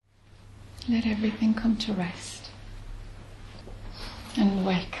Let everything come to rest. And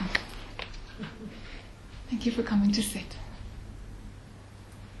welcome. Thank you for coming to sit.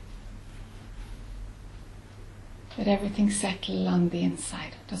 Let everything settle on the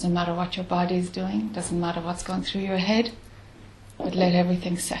inside. Doesn't matter what your body is doing, doesn't matter what's going through your head, but let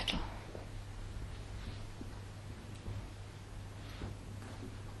everything settle.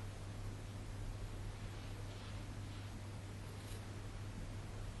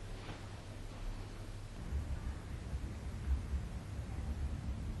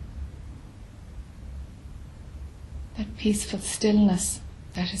 That peaceful stillness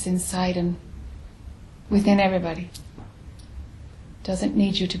that is inside and within everybody doesn't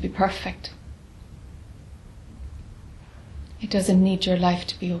need you to be perfect. It doesn't need your life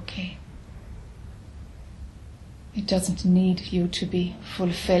to be okay. It doesn't need you to be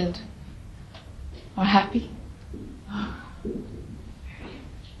fulfilled or happy.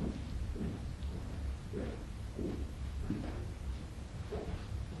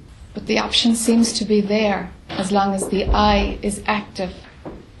 But the option seems to be there as long as the I is active.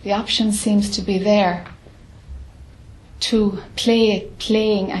 The option seems to be there to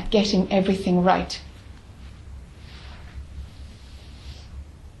playing at getting everything right.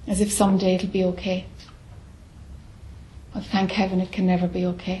 As if someday it'll be okay. But thank heaven it can never be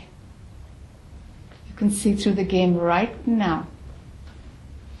okay. You can see through the game right now.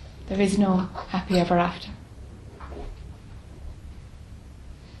 There is no happy ever after.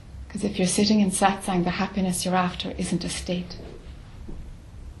 Because if you're sitting in satsang, the happiness you're after isn't a state.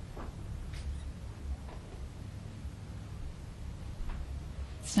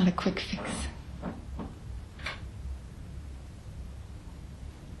 It's not a quick fix.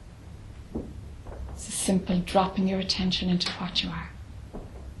 It's a simple dropping your attention into what you are.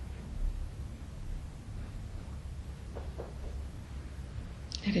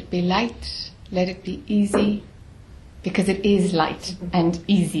 Let it be light, let it be easy, because it is light and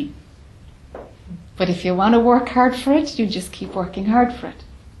easy. But if you want to work hard for it, you just keep working hard for it.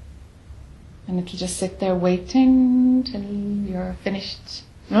 And it'll just sit there waiting till you're finished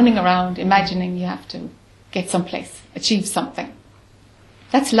running around, imagining you have to get someplace, achieve something.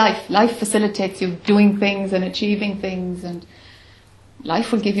 That's life. Life facilitates you doing things and achieving things, and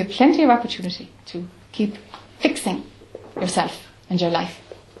life will give you plenty of opportunity to keep fixing yourself and your life.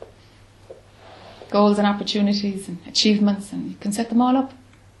 Goals and opportunities and achievements, and you can set them all up.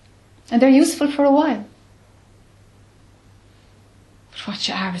 And they're useful for a while. But what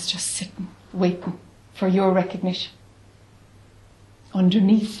you are is just sitting, waiting for your recognition.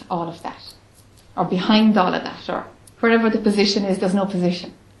 Underneath all of that, or behind all of that, or wherever the position is, there's no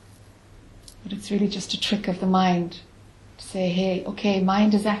position. But it's really just a trick of the mind to say, hey, okay,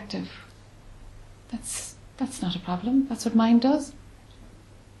 mind is active. That's not a problem. That's what mind does.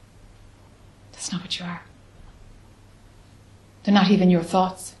 That's not what you are. They're not even your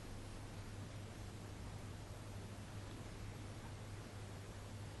thoughts.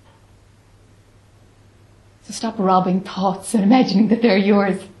 So stop robbing thoughts and imagining that they're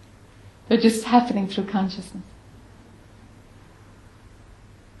yours. They're just happening through consciousness.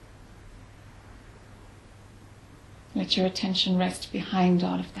 Let your attention rest behind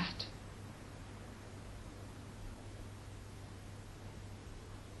all of that.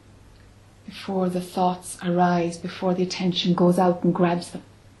 Before the thoughts arise, before the attention goes out and grabs them.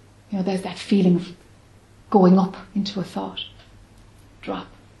 You know, there's that feeling of going up into a thought. Drop.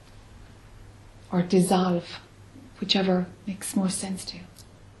 Or dissolve, whichever makes more sense to you.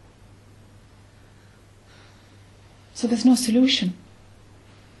 So there's no solution.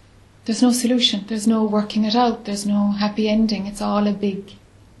 There's no solution. There's no working it out. There's no happy ending. It's all a big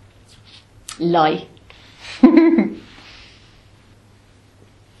lie. But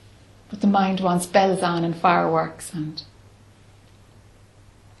the mind wants bells on and fireworks and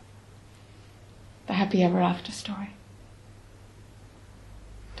the happy ever after story.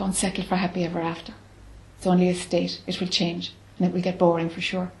 Don't settle for happy ever after. It's only a state. It will change and it will get boring for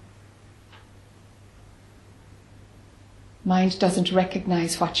sure. Mind doesn't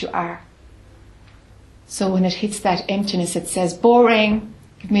recognize what you are. So when it hits that emptiness, it says, boring,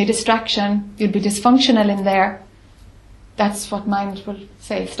 give me a distraction, you'll be dysfunctional in there. That's what mind will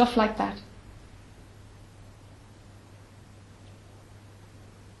say, stuff like that.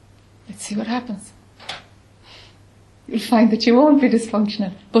 Let's see what happens. You'll find that you won't be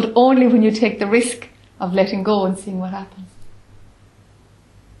dysfunctional, but only when you take the risk of letting go and seeing what happens.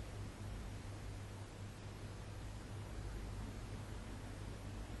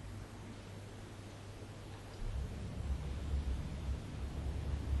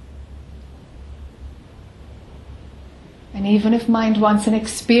 And even if mind wants an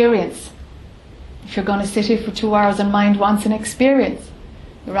experience, If you're going to sit here for 2 hours and mind wants an experience,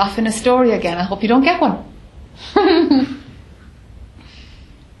 you're off in a story again. I hope you don't get one.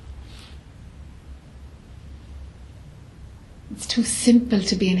 It's too simple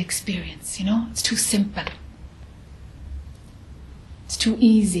to be an experience, you know? It's too simple. It's too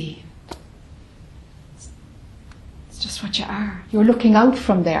easy. It's just what you are. You're looking out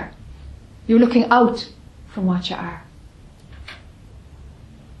from there. You're looking out from what you are.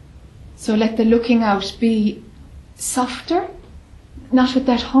 So let the looking out be softer, not with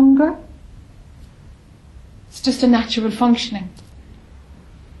that hunger. It's just a natural functioning.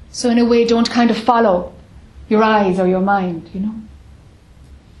 So in a way, don't kind of follow your eyes or your mind, you know.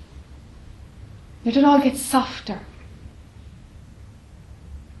 Let it all get softer.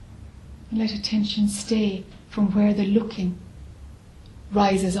 And let attention stay from where the looking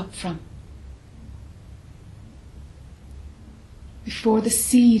rises up from. Before the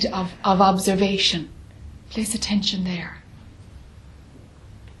seed of observation, place attention there.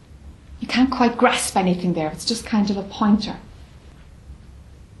 You can't quite grasp anything there. It's just kind of a pointer.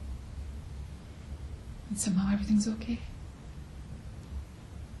 And somehow everything's okay.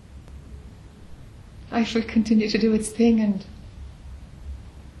 Life will continue to do its thing, and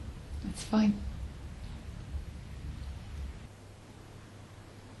that's fine.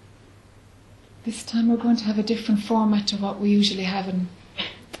 This time we're going to have a different format to what we usually have in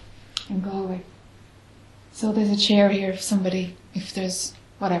Galway. So there's a chair here if there's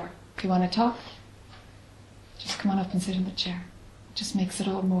whatever. If you want to talk, just come on up and sit in the chair. It just makes it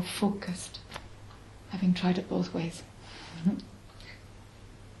all more focused, having tried it both ways.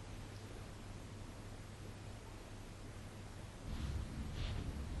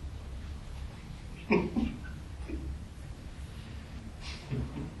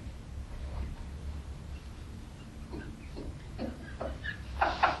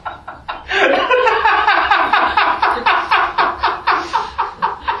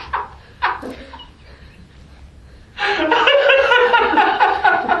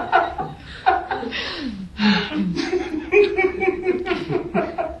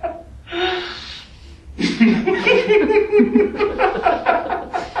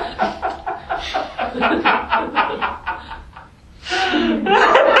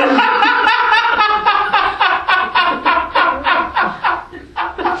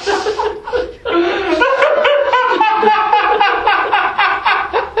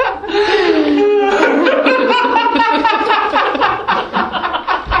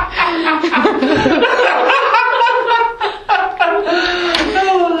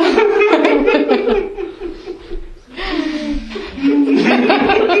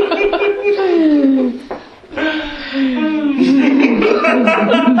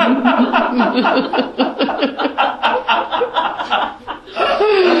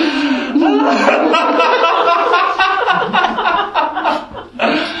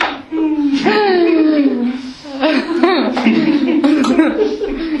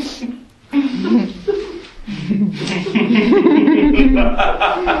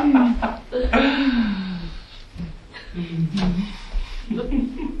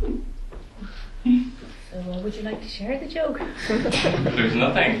 Would you like to share the joke? There's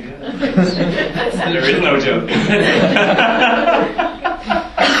nothing. There is no joke.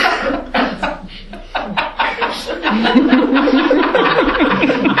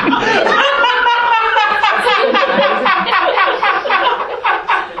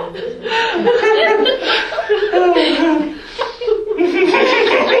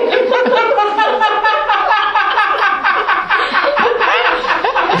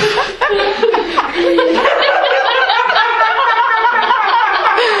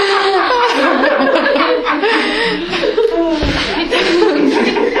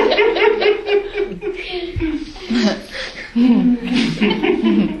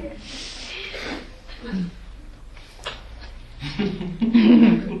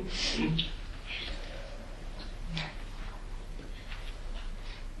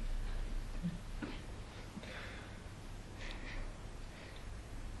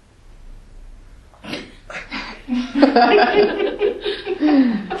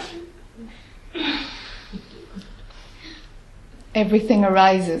 Everything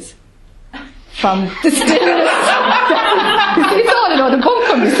arises from the stillness. It's all another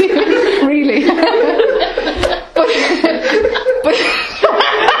bunkum, you see, really. but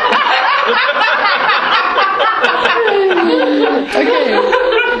okay.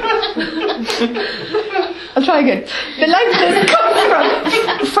 I'll try again. The light doesn't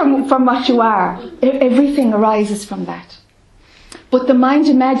come from what you are. Everything arises from that. But the mind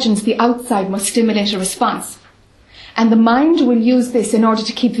imagines the outside must stimulate a response. And the mind will use this in order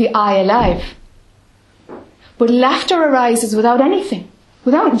to keep the I alive. But laughter arises without anything.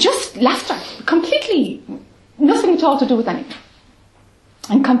 Without just laughter. Completely nothing at all to do with anything.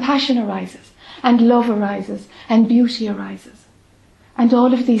 And compassion arises. And love arises. And beauty arises. And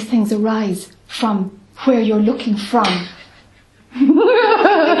all of these things arise from where you're looking from.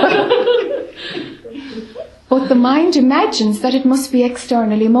 But the mind imagines that it must be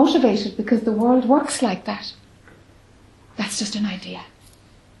externally motivated because the world works like that. That's just an idea.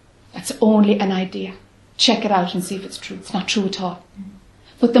 That's only an idea. Check it out and see if it's true. It's not true at all.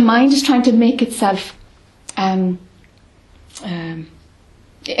 But the mind is trying to make itself an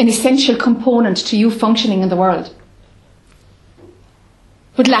essential component to you functioning in the world.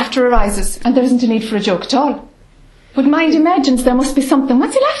 But laughter arises and there isn't a need for a joke at all. But mind imagines there must be something.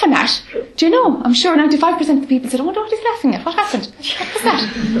 What's he laughing at? Do you know? I'm sure 95% of the people said, I wonder what he's laughing at. What happened? What was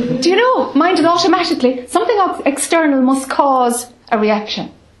that? Do you know? Mind it automatically. Something external must cause a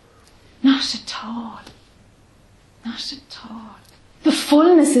reaction. Not at all. Not at all. The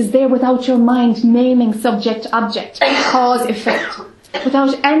fullness is there without your mind naming subject, object, cause, effect.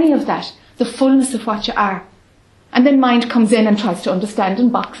 Without any of that. The fullness of what you are. And then mind comes in and tries to understand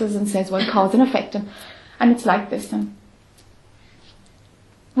in boxes and says, well, cause and effect. And it's like this. And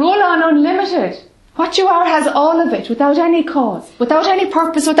roll on unlimited. What you are has all of it, without any cause, without any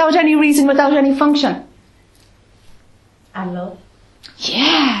purpose, without any reason, without any function. And love.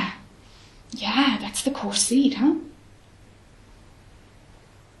 Yeah. Yeah, that's the core seed, huh?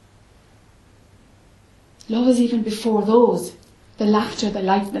 Love is even before those. The laughter, the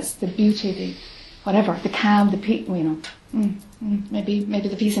lightness, the beauty, the whatever, the calm, the peace, you know. Maybe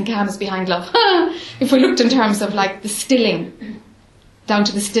the peace and calm is behind love. If we looked in terms of like the stilling, down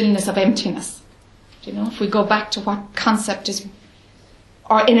to the stillness of emptiness. You know, if we go back to what concept is,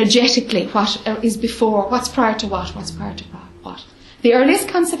 or energetically, what is before, what's prior to what's prior to what. The earliest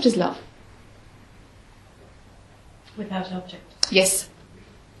concept is love. Without object. Yes.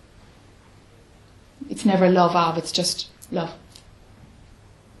 It's never love of, it's just love.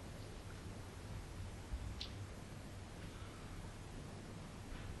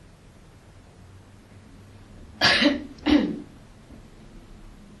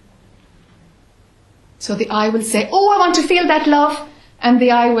 So the I will say, oh, I want to feel that love. And the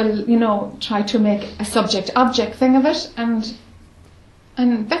I will, try to make a subject-object thing of it.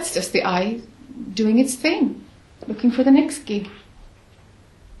 And that's just the I doing its thing, looking for the next gig.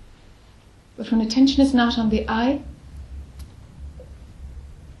 But when attention is not on the I,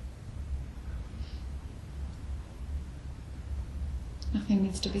 nothing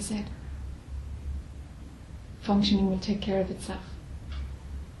needs to be said. Functioning will take care of itself.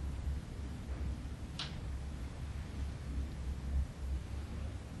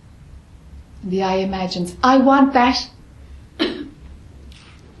 The I imagines, I want that.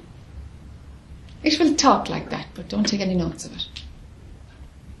 It will talk like that, but don't take any notes of it.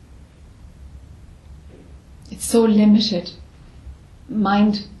 It's so limited.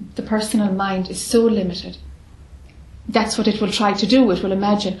 Mind, the personal mind is so limited. That's what it will try to do. It will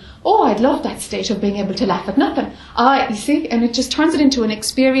imagine, oh, I'd love that state of being able to laugh at nothing. You see, and it just turns it into an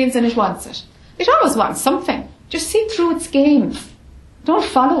experience and it wants it. It always wants something. Just see through its games. Don't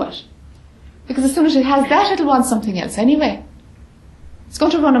follow it. Because as soon as it has that, it'll want something else anyway. It's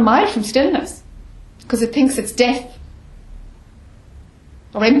going to run a mile from stillness. Because it thinks it's death.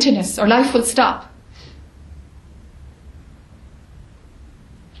 Or emptiness. Or life will stop.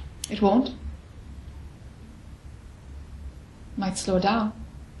 It won't. It might slow down.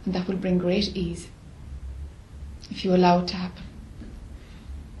 And that will bring great ease. If you allow it to happen.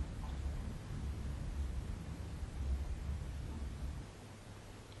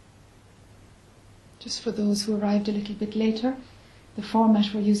 Just for those who arrived a little bit later, the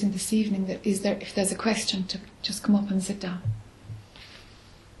format we're using this evening, that is there, if there's a question, to just come up and sit down.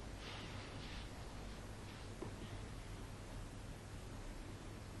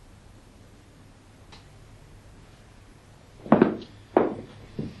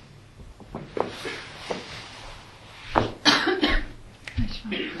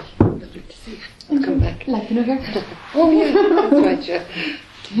 Lovely to see you. I'll come back. Like you know here. Oh yeah, that's right, yeah.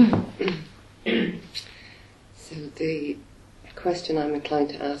 So the question I'm inclined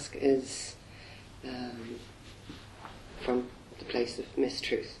to ask is from the place of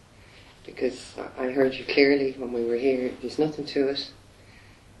mistruth, because I heard you clearly when we were here. There's nothing to it,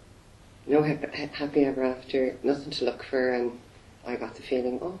 no happy ever after, nothing to look for, and I got the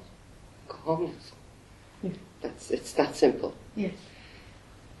feeling, oh, go home now. It's that simple. Yes.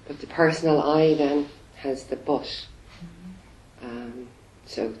 But the personal I then has the but.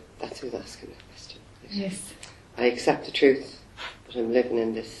 So that's who's asking the question. Yes. I accept the truth, but I'm living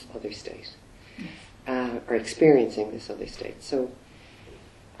in this other state. Yes. or experiencing this other state. So,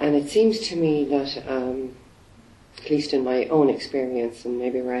 and it seems to me that, at least in my own experience, and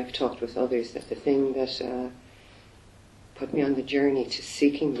maybe where I've talked with others, that the thing that put me on the journey to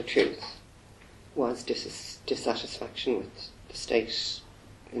seeking the truth was dissatisfaction with the state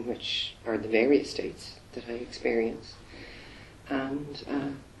in which, or the various states that I experience. And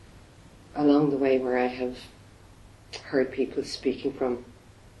along the way where I have heard people speaking from,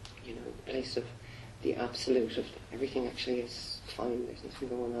 the place of the absolute, of everything actually is fine, there's nothing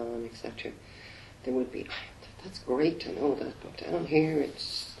going on, etc. There would be, that's great to know that, but down here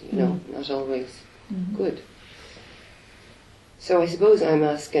it's, not always good. So I suppose I'm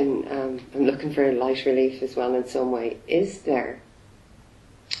asking, I'm looking for a light relief as well in some way. Is there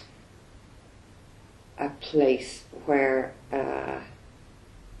a place where, I'm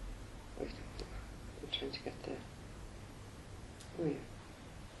trying to get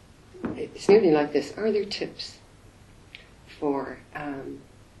it's nearly like this. Are there tips for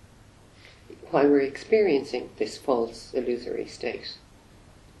while we're experiencing this false, illusory state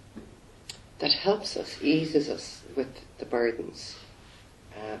that helps us, eases us with the burdens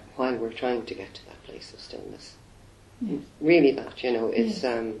while we're trying to get to that place of stillness? Yes. Really that, it's,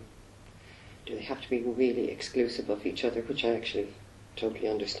 do they have to be really exclusive of each other, which I actually totally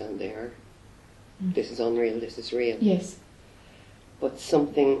understand they are. This is unreal, this is real. Yes. But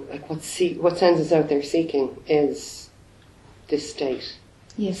something like what sends us out there seeking is this state.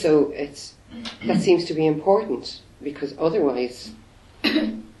 Yes. So that seems to be important, because otherwise,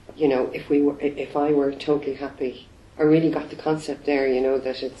 if I were totally happy, I really got the concept there,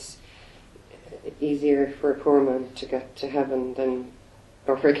 that it's easier for a poor man to get to heaven than,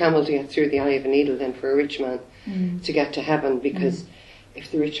 or for a camel to get through the eye of a needle than for a rich man to get to heaven, because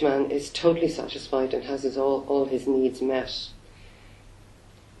if the rich man is totally satisfied and has all his needs met,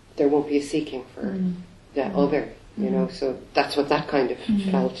 there won't be a seeking for the other, so that's what that kind of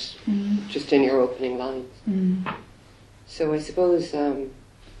felt just in your opening lines. So I suppose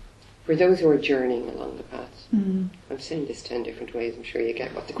for those who are journeying along the path, I'm saying this 10 different ways, I'm sure you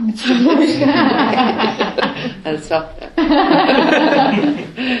get what the question is. I'll stop there.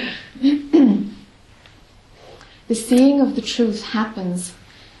 The seeing of the truth happens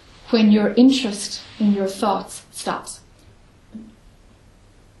when your interest in your thoughts stops.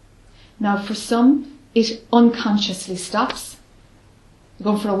 Now, for some, it unconsciously stops. You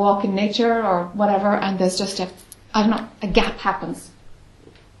go for a walk in nature or whatever, and there's just a gap happens.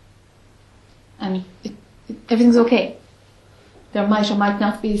 And everything's okay. There might or might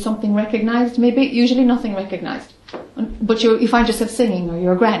not be something recognised, maybe, usually nothing recognised. But you find yourself singing, or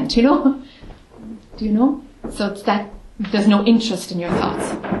you're grand, Do you know? So it's that there's no interest in your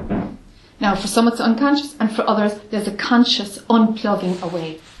thoughts. Now, for some it's unconscious, and for others there's a conscious unplugging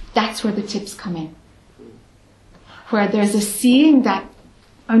away. That's where the tips come in. Where there's a seeing that,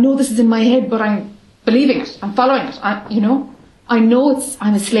 I know this is in my head, but I'm believing it, I'm following it, I know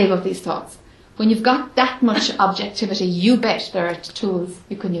I'm a slave of these thoughts. When you've got that much objectivity, you bet there are tools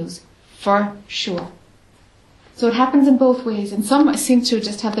you can use, for sure. So it happens in both ways, and some seem to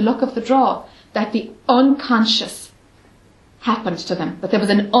just have the luck of the draw, that the unconscious happened to them, that there was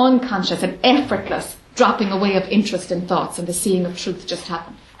an unconscious, an effortless dropping away of interest in thoughts, and the seeing of truth just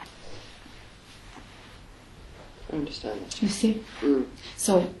happened. I understand that. You see?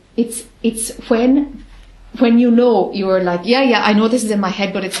 So it's when you're like, I know this is in my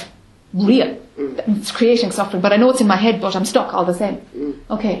head, but it's real. It's creating suffering, but I know it's in my head, but I'm stuck all the same.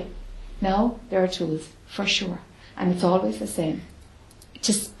 Okay, now there are tools, for sure. And it's always the same.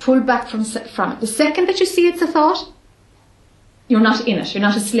 Just pull back from it. The second that you see it's a thought, you're not in it, you're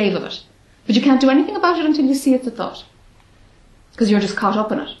not a slave of it. But you can't do anything about it until you see it's a thought. Because you're just caught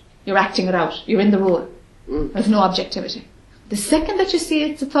up in it. You're acting it out. You're in the role. There's no objectivity. The second that you see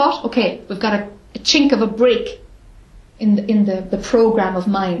it's a thought, okay, we've got a chink of a break in the program of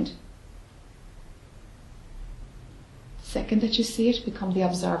mind. The second that you see it, become the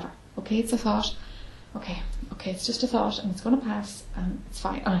observer. Okay, it's a thought. Okay, it's just a thought, and it's going to pass, and it's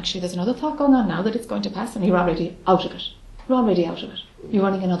fine. And actually, there's another thought going on now that it's going to pass, and you're already out of it. You're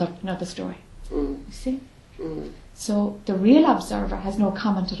running another story. You see? So the real observer has no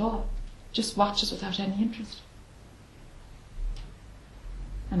comment at all. Just watches without any interest.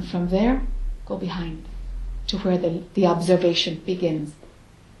 And from there, go behind to where the observation begins.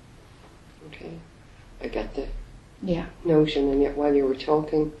 Okay. I get the Yeah. notion, and yet while you were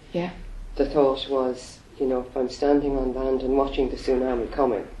talking, Yeah. the thought was, if I'm standing on land and watching the tsunami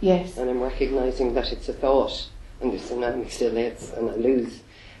coming, Yes. and I'm recognising that it's a thought, and the tsunami still hits, and I lose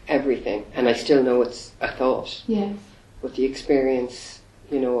everything, and I still know it's a thought. Yes. But the experience,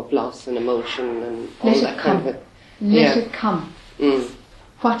 of loss and emotion and all Let that it kind come. of Let it come. Mm.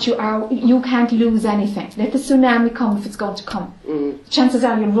 What you are, you can't lose anything. Let the tsunami come if it's going to come. Chances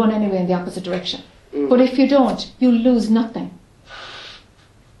are you'll run anyway in the opposite direction. But if you don't, you'll lose nothing.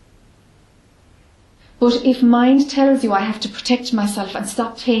 But if mind tells you I have to protect myself and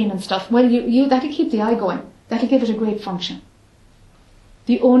stop pain and stuff, well, that'll keep the eye going. That'll give it a great function.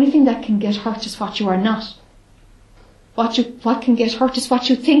 The only thing that can get hurt is what you are not. What can get hurt is what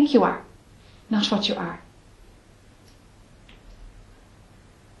you think you are, not what you are.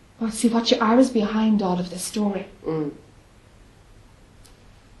 Well, see, what you are is behind all of this story.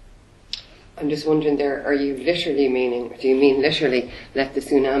 I'm just wondering there, are you literally meaning, do you mean literally let the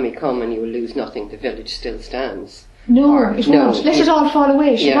tsunami come and you will lose nothing, the village still stands? No, it won't. Let it all fall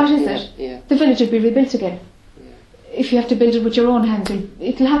away. What is it? Yeah. The village will be rebuilt again. Yeah. If you have to build it with your own hands,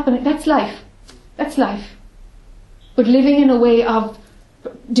 it'll happen. That's life. That's life. But living in a way of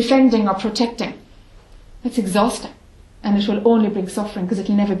defending or protecting, that's exhausting. And it will only bring suffering because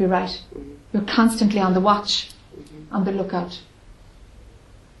it'll never be right. You're constantly on the watch, on the lookout.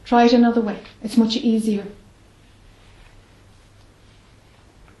 Try it another way. It's much easier.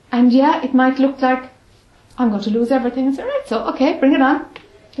 And yeah, it might look like I'm going to lose everything. And say, right, so okay, bring it on.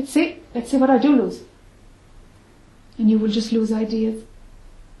 Let's see what I do lose. And you will just lose ideas.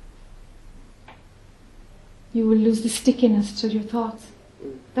 You will lose the stickiness to your thoughts.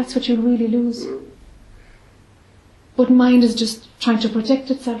 That's what you'll really lose. But mind is just trying to protect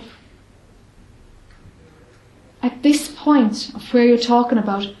itself. At this point of where you're talking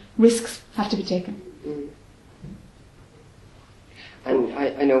about, risks have to be taken. And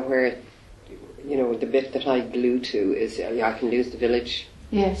I know where, the bit that I glue to is, I can lose the village.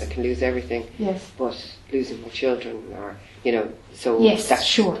 Yes. I can lose everything. Yes. But losing my children, or, so... Yes, that's,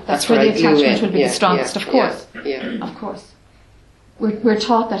 sure. That's where where the I glue attachment in. will be the strongest, of course. Yeah. Of course. We're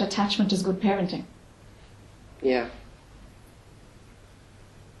taught that attachment is good parenting. Yeah.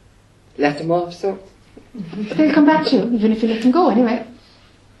 Let them off, so... They'll come back to you, even if you let them go anyway.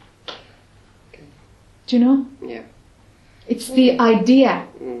 Okay. Do you know? Yeah. It's the idea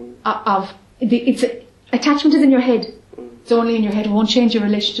of... attachment is in your head. It's only in your head. It won't change your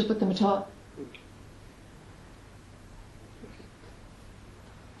relationship with them at all.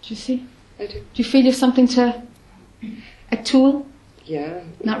 Do you see? I do. Do you feel you have something to... a tool? Yeah.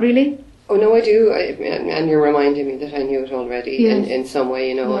 Not really? Oh, no, I do. And you're reminding me that I knew it already in some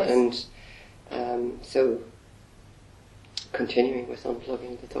way, Yes. and so continuing with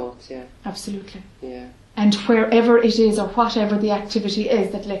unplugging the thoughts, yeah. Absolutely. Yeah. And wherever it is or whatever the activity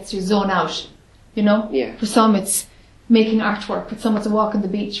is that lets you zone out, Yeah. For some it's making artwork, for some it's a walk on the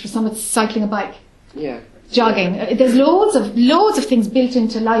beach, for some it's cycling a bike, Yeah. jogging. There's loads of things built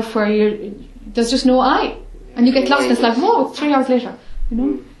into life where there's just no I. And you get lost and it's like, whoa, it's 3 hours later,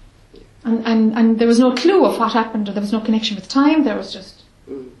 And there was no clue of what happened, or there was no connection with time, there was just...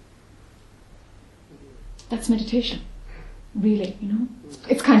 That's meditation, really,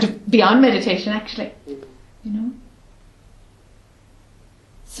 It's kind of beyond meditation, actually,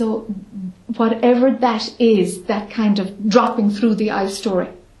 So whatever that is, that kind of dropping through the I story,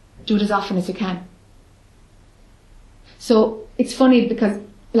 do it as often as you can. So it's funny because,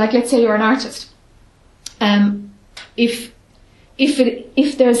 like, let's say you're an artist. If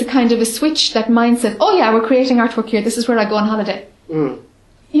there's a kind of a switch that mind says, oh yeah, we're creating artwork here, this is where I go on holiday. It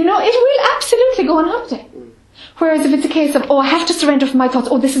will absolutely go on holiday. Whereas if it's a case of, I have to surrender from my thoughts,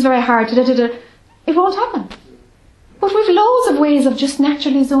 this is very hard, it won't happen. But we've loads of ways of just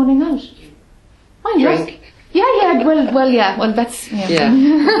naturally zoning out. Drink. Yeah, well that's,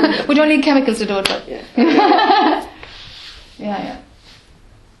 Yeah. We don't need chemicals to do it, but. Yeah. Yeah.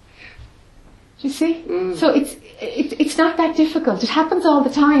 Do you see? So it's not that difficult. It happens all the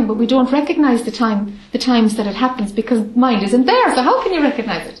time, but we don't recognize the times that it happens because mind isn't there. So how can you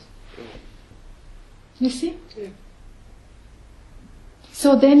recognize it? Do you see? Yeah.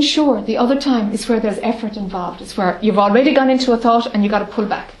 So then, sure, the other time is where there's effort involved. It's where you've already gone into a thought and you got to pull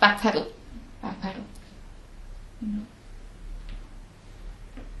back pedal.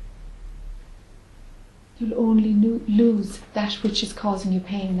 You'll only lose that which is causing you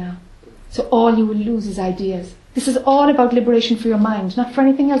pain now. So all you will lose is ideas. This is all about liberation for your mind, not for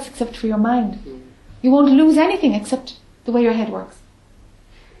anything else except for your mind. You won't lose anything except the way your head works.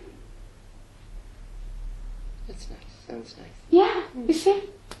 That's nice. Sounds nice. Yeah, you see?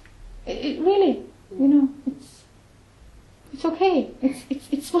 It really, it's okay.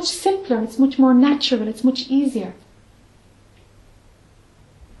 It's much simpler, it's much more natural, it's much easier.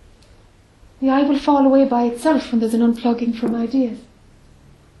 The eye will fall away by itself when there's an unplugging from ideas.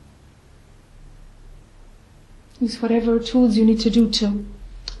 Use whatever tools you need to do to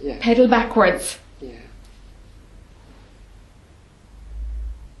Yeah. Pedal backwards. Yeah.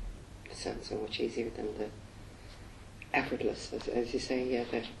 It sounds so much easier than the effortless, as you say, yeah,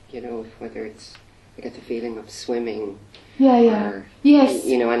 that, whether it's, I get the feeling of swimming or, Yes.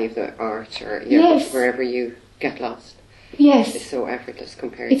 Any of the art or, Yes. wherever you get lost. Yes. It's so effortless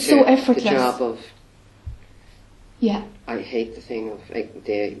compared It's to so effortless. the job of, Yeah. I hate the thing of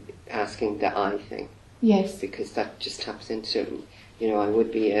the asking the I thing. Yes. Because that just taps into, I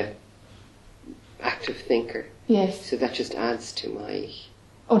would be a active thinker. Yes. So that just adds to my...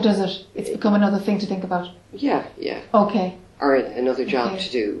 Oh, does it? It's become another thing to think about. Yeah. Okay. Or another job to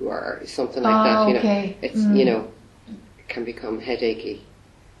do, or something like that. Okay. It's it can become headachy.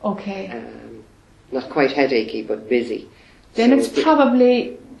 Okay. Not quite headachy, but busy. Then So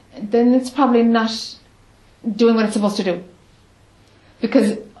it's probably not doing what it's supposed to do,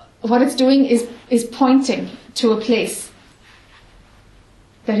 because what it's doing is pointing to a place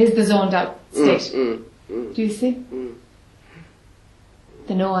that is the zoned out state. Do you see?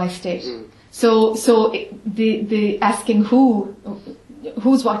 The no I state. So the asking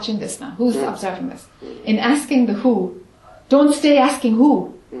who's watching this now? Who's observing this? In asking the who, don't stay asking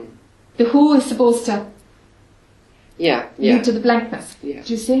who. The who is supposed to lead to the blankness. Yeah.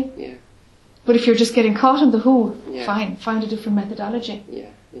 Do you see? Yeah. But if you're just getting caught in the who, Yeah. fine, find a different methodology.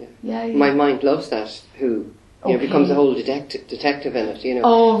 Yeah. My mind loves that who. Becomes a whole detective in it,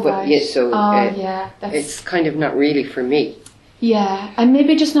 Oh, but, right. Yeah, so that's... it's kind of not really for me. Yeah, and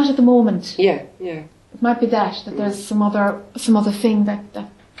maybe just not at the moment. Yeah. It might be that there's some other thing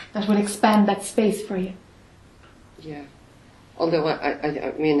that will expand that space for you. Yeah. Although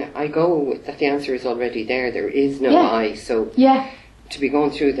I mean, I go with that the answer is already there. There is no I, so to be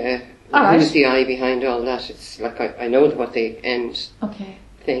going through who's the I behind all that, it's like I know what the end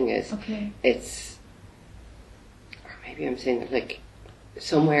thing is. Okay. It's, or maybe I'm saying that like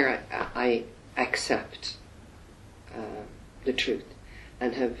somewhere I accept the truth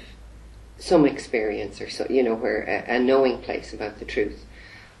and have some experience or so, where a knowing place about the truth,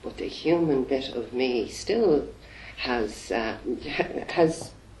 but the human bit of me still has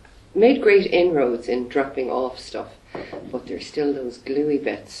made great inroads in dropping off stuff, but there's still those gluey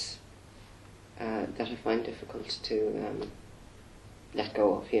bits that I find difficult to let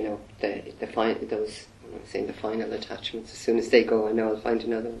go of. Those, I'm saying the final attachments. As soon as they go, I know I'll find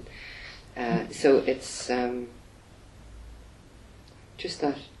another one. So it's just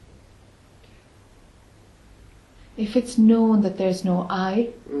that. If it's known that there's no I,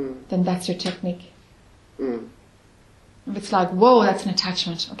 then that's your technique. If it's like, whoa, that's an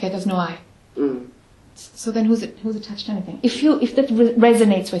attachment. Okay, there's no I. So then who's attached to anything? If that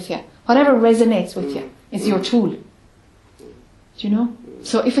resonates with you, whatever resonates with you is your tool. Do you know?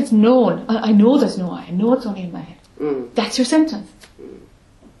 So if it's known, I know there's no I know it's only in my head. That's your sentence.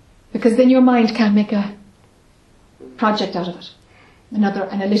 Because then your mind can't make a project out of it. Another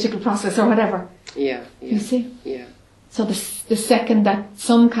analytical process or whatever. Yeah. You see? Yeah. So the second that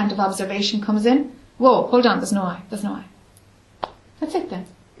some kind of observation comes in, whoa, hold on, there's no I. That's it then.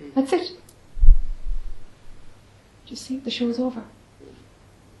 That's it. Do you see? The show's over.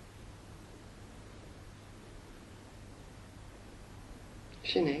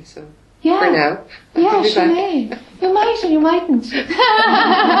 Sinead, so Yeah. for now. Yeah, I'll be she back. may. You might and you mightn't.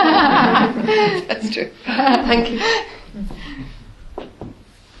 That's true. Thank you.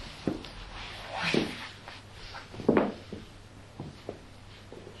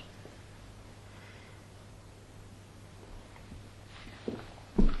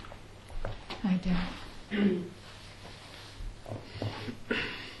 Hi there.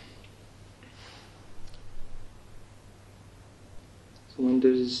 So when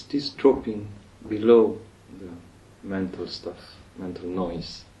there is this dropping below the mental stuff, mental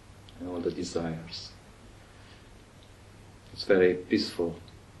noise, and all the desires, it's very peaceful,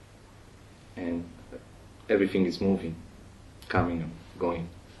 and everything is moving, coming and going.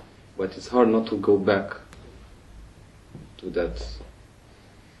 But it's hard not to go back to that.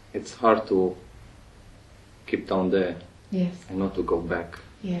 It's hard to keep down there Yes. and not to go back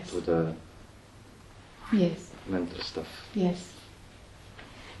Yes. to the Yes. mental stuff. Yes.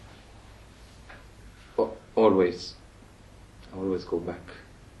 Always. I always go back.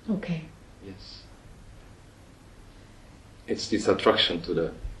 Okay. Yes. It's this attraction to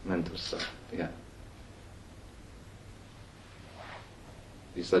the mental stuff. Yeah.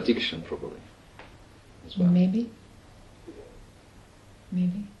 This addiction probably as well. Maybe.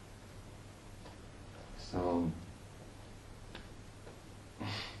 So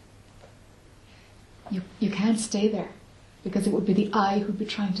You can't stay there because it would be the I who'd be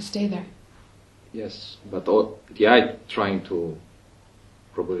trying to stay there. yes, but the eye trying to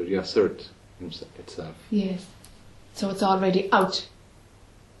probably reassert itself. Yes. So it's already out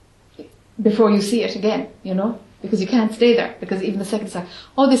before you see it again, you know, because you can't stay there, because even the second is like,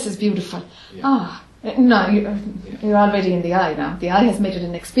 oh, this is beautiful. Yeah. Ah, no, you're already in the eye now. The eye has made it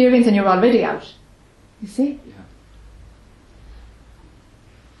an experience and you're already out. You see? Yeah.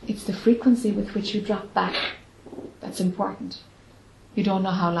 It's the frequency with which you drop back that's important. You don't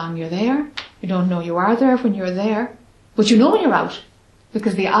know how long you're there. You don't know you are there when you're there. But you know when you're out.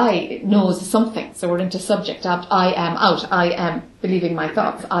 Because the I knows something. So we're into subject. I am out. I am believing my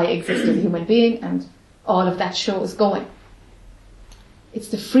thoughts. I exist as a human being. And all of that show is going. It's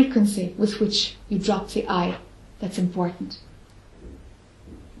the frequency with which you drop the I that's important.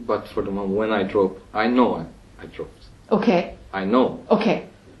 But for the moment, when I drop, I know I dropped. Okay. I know. Okay.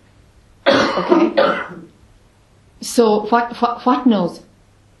 Okay. So what knows?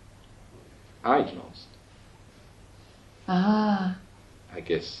 I knows, Ah. I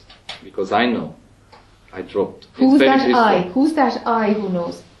guess. Because I know. I dropped. Who's It's very that I? peaceful. Who's that I who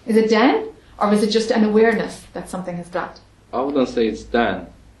knows? Is it Dan? Or is it just an awareness that something has dropped? I wouldn't say it's Dan.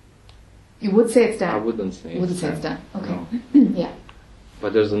 You would say it's Dan. I wouldn't say You wouldn't it's say it's Dan. Okay. No. Yeah.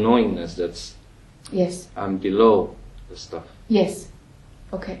 But there's a knowingness that's Yes. I'm below the stuff. Yes.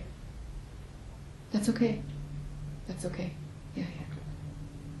 Okay. That's okay. That's okay. Yeah, yeah.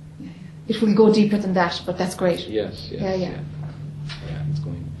 Yeah, yeah. It will go deeper than that, but that's great. Yes, yes. Yeah, yeah. Yeah, it's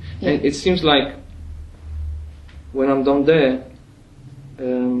going. Yeah. And it seems like when I'm down there,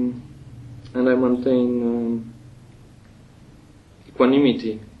 and I maintain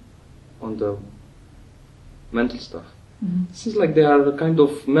equanimity on the mental stuff, it seems like they are kind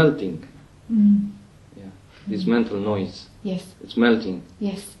of melting. Mm. Yeah, this mental noise, Yes. it's melting,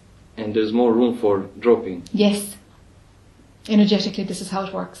 Yes. and there's more room for dropping. Yes. Energetically, this is how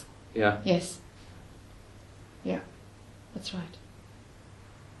it works. Yeah, Yes. Yeah. That's right.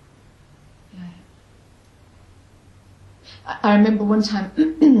 Yeah. I remember one time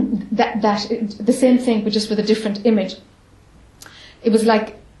that the same thing, but just with a different image. It was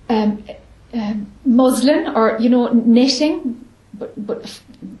like muslin, or netting, but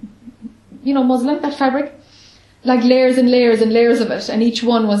muslin, that fabric, like layers and layers and layers of it, and each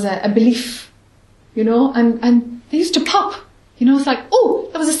one was a belief, and they used to pop. It's like, oh,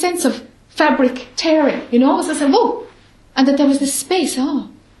 there was a sense of fabric tearing, it was just like, whoa, and that there was this space,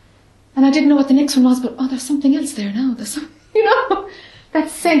 and I didn't know what the next one was, but there's something else there now. There's some, that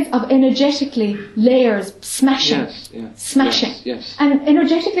sense of energetically layers smashing, smashing. Yes. And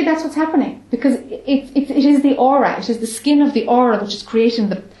energetically, that's what's happening, because it is the aura, it is the skin of the aura which is creating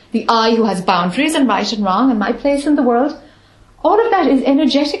the I who has boundaries and right and wrong and my place in the world. All of that is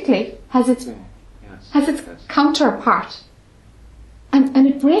energetically has its counterpart, and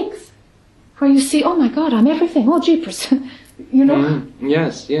it breaks, where you see, oh my God, I'm everything. Oh jeepers,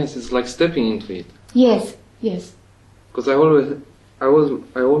 Yes, it's like stepping into it. Yes. Because I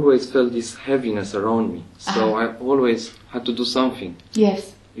always felt this heaviness around me. So I always had to do something.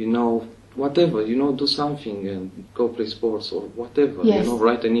 Yes. Whatever, do something and go play sports or whatever. Yes.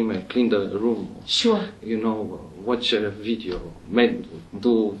 Write an email, clean the room. Sure. Watch a video,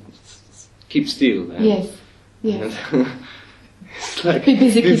 keep still. Yes. It's like Be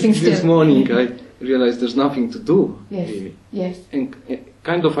busy keeping still. This morning I realized there's nothing to do. Yes. Really. Yes. And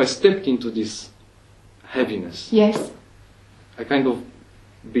kind of I stepped into this heaviness. Yes. I kind of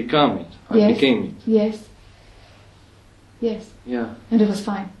became it. Yes. Became it. Yes. Yes. Yeah. And it was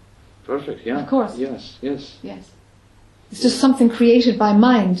fine. Perfect, yeah. Of course. Yes. Yes. It's just something created by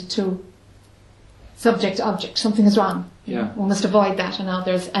mind to subject to object. Something is wrong. Yeah. We must avoid that. And now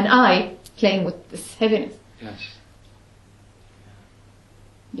there's an I playing with this heaviness. Yes.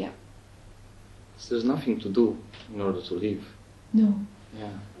 Yeah. So there's nothing to do in order to live. No. Yeah.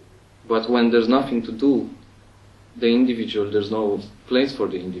 But when there's nothing to do, there's no place for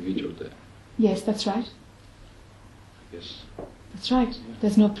the individual there. Yes, that's right. Yes. That's right.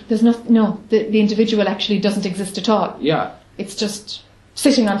 The individual actually doesn't exist at all. Yeah. It's just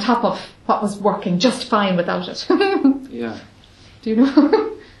sitting on top of what was working just fine without it. Yeah. Do you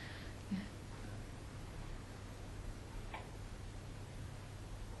know?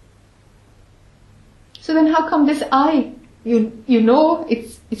 So then how come this I,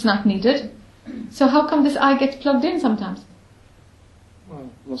 it's not needed. So how come this I gets plugged in sometimes? Well,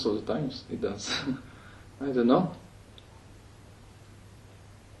 most of the times it does. I don't know.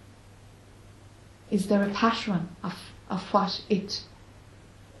 Is there a pattern of what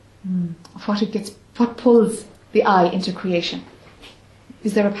what pulls the I into creation?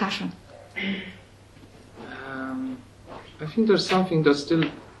 Is there a pattern? I think there's something that's still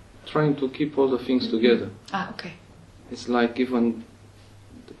trying to keep all the things together. Okay. It's like even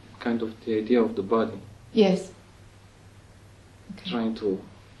kind of the idea of the body, Yes. Okay. trying to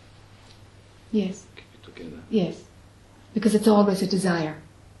Yes. keep it together. Yes. Because it's always a desire.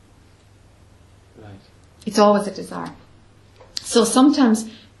 Right. It's always a desire. So sometimes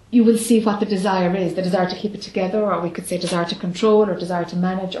you will see what the desire is, the desire to keep it together, or we could say desire to control, or desire to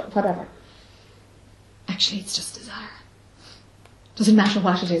manage, or whatever. Actually, it's just desire. Doesn't matter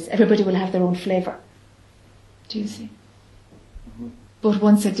what it is. Everybody will have their own flavour. Do you see? Mm-hmm. But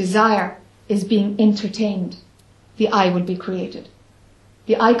once a desire is being entertained, the I will be created.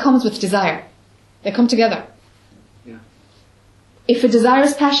 The I comes with desire. They come together. Yeah. If a desire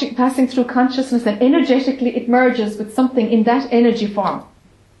is passing through consciousness, then energetically it merges with something in that energy form.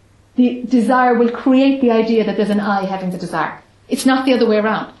 The desire will create the idea that there's an I having the desire. It's not the other way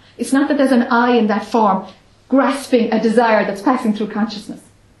around. It's not that there's an I in that form grasping a desire that's passing through consciousness.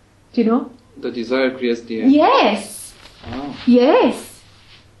 Do you know? The desire creates the Yes. Oh. Yes.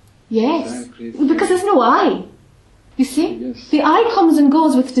 Yes. Desire creates Because there's no I. You see? Yes. The I comes and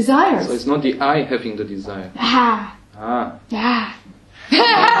goes with desires. So it's not the I having the desire. Ah. Ah. Ah.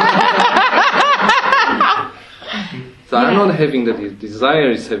 So I'm not having the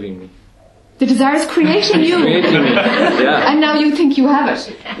desire is having me. The desire is creating you. Creating me. Yeah. And now you think you have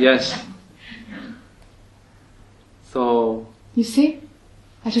it. Yes. So You see?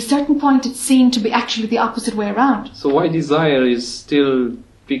 At a certain point it's seen to be actually the opposite way around. why desire is still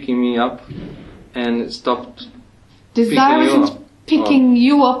picking me up and stopped Desire picking you isn't up? picking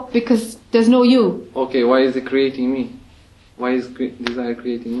you up because there's no you. Okay, why is it creating me? Why is desire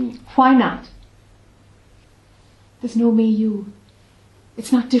creating me? Why not? There's no me, you.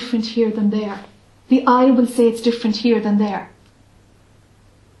 It's not different here than there. The I will say it's different here than there.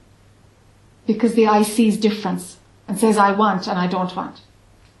 Because the I sees difference and says I want and I don't want.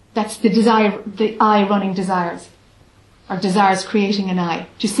 That's the desire, the I running desires. Or desires creating an I.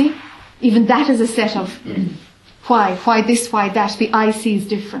 Do you see? Even that is a set of why this, why that. The I sees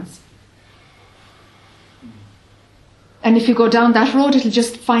difference. And if you go down that road, it'll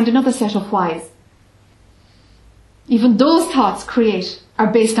just find another set of whys. Even those thoughts are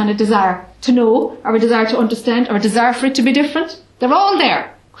based on a desire to know, or a desire to understand, or a desire for it to be different. They're all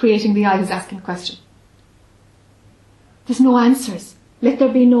there, creating the I who's asking the question. There's no answers. Let there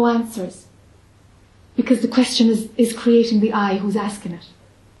be no answers. Because the question is creating the I who's asking it.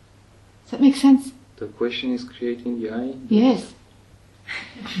 Does that make sense? The question is creating the I? Yes.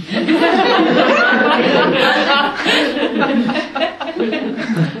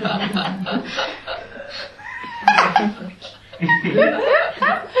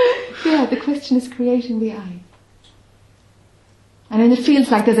 Yeah, the question is creating the I. And then it feels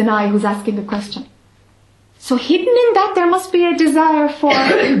like there's an I who's asking the question. So hidden in that there must be a desire for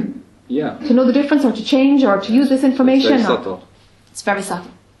Yeah. to know the difference or to change or to use this information. It's very subtle. It's very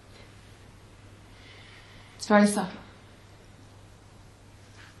subtle. It's very subtle.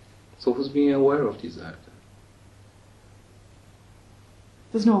 So who's being aware of desire?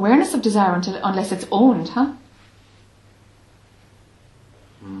 There's no awareness of desire unless it's owned, huh?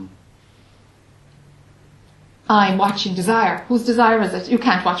 I'm watching desire. Whose desire is it? You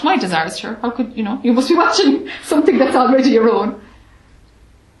can't watch my desires, sure. How could, you must be watching something that's already your own.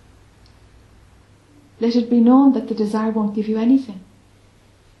 Let it be known that the desire won't give you anything.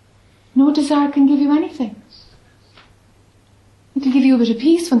 No desire can give you anything. It'll give you a bit of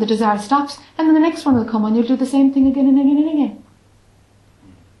peace when the desire stops, and then the next one will come and you'll do the same thing again and again and again.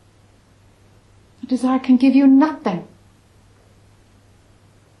 A desire can give you nothing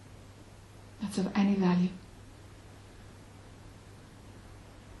that's of any value.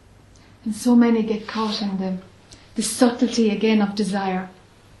 And so many get caught in the subtlety again of desire.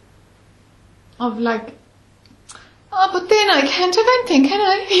 Of like, but then I can't have anything, can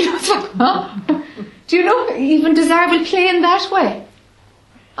I? It's like, huh? Do you know, even desire will play in that way.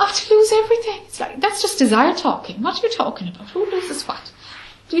 I have to lose everything. It's like, that's just desire talking. What are you talking about? Who loses what?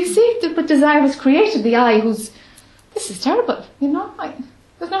 Do you see? But desire has created the I who's, this is terrible, there's no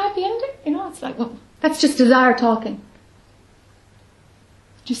happy ending, it's like, well, that's just desire talking.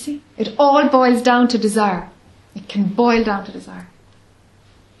 Do you see? It all boils down to desire. It can boil down to desire.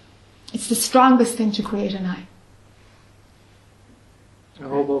 It's the strongest thing to create an I.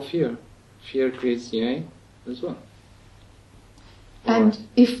 How about fear? Fear creates the I as well. And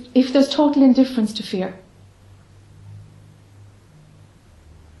if there's total indifference to fear,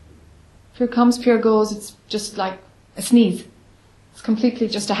 fear comes, fear goes, it's just like a sneeze. It's completely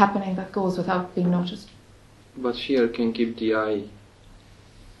just a happening that goes without being noticed. But fear can keep the I,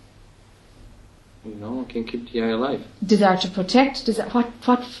 can keep the I alive. Desire to protect,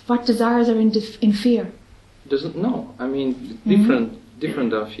 what desires are in fear? Doesn't know. I mean,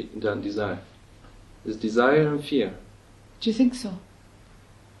 different than desire. There's desire and fear. Do you think so?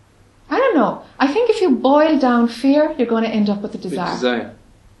 I don't know. I think if you boil down fear, you're going to end up with the desire. With desire.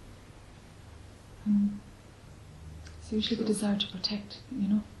 It's usually the desire to protect, you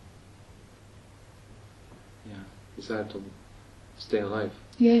know. Yeah, desire to stay alive.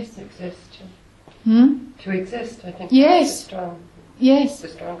 Yes. To exist. Hmm? To exist, I think. Yes. Yes. The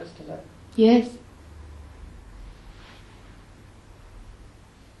strongest desire. Yes.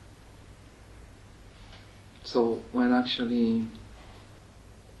 So when actually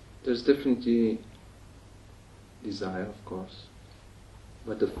there's definitely desire, of course,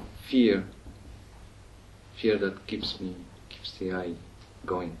 but the fear that keeps the eye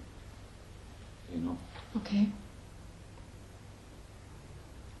going, you know. Okay.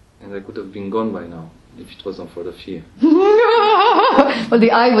 And I could have been gone by now if it wasn't for the fear. Well,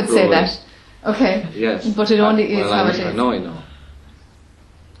 the eye would say Probably. that. Okay. Yes. But it only is how it is. I know.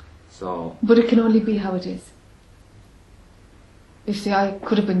 So, But it can only be how it is. If the eye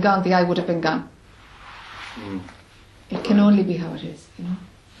could have been gone, the eye would have been gone. It can only be how it is, you know.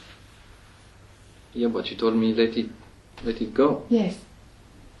 yeah, but you told me let it go. Yes.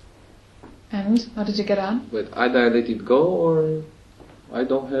 And how did you get on? But either I let it go or I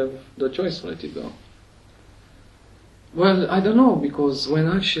don't have the choice to let it go. Well, I don't know, because when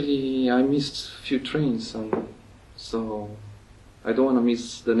actually I missed a few trains, and so I don't want to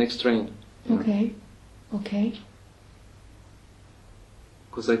miss the next train. you know. Okay.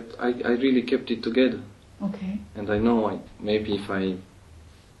 Because I really kept it together. Okay. And I know maybe if I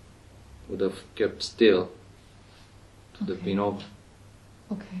would have kept still, it would have Okay. been over.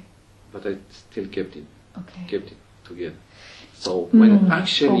 Okay. But I still kept it Okay. together. So when Mm,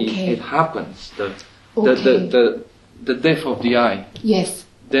 actually okay. it happens, Okay. the death of the eye, Yes.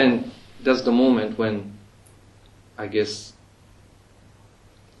 then that's the moment when I guess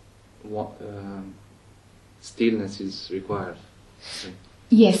stillness is required.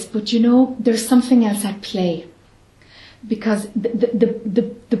 Yes, but you know, there's something else at play. Because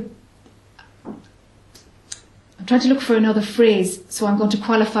I'm trying to look for another phrase, so I'm going to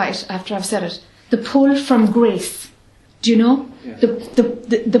qualify it after I've said it. The pull from grace. Do you know? Yeah.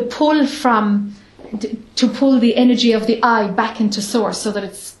 The pull from, to pull the energy of the eye back into source so that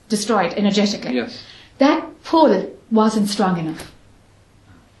it's destroyed energetically. Yes. That pull wasn't strong enough.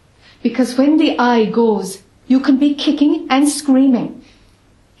 Because when the eye goes, you can be kicking and screaming,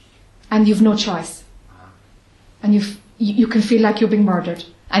 and you've no choice. And you can feel like you're being murdered.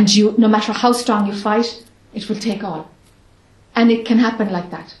 And no matter how strong you fight, it will take all. And it can happen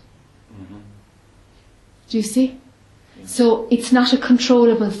like that. Mm-hmm. Do you see? So it's not a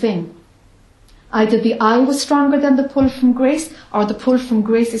controllable thing. Either the eye was stronger than the pull from grace, or the pull from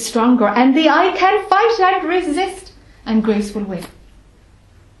grace is stronger, and the eye can fight and resist, and grace will win.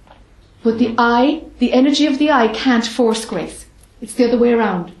 But the eye, the energy of the eye can't force grace. It's the other way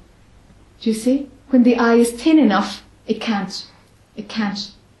around. Do you see? When the eye is thin enough, it can't. It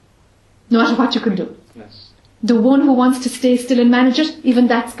can't. No matter what you can do. Yes. The one who wants to stay still and manage it, even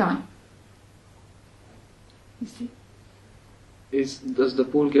that's gone. You see? Does the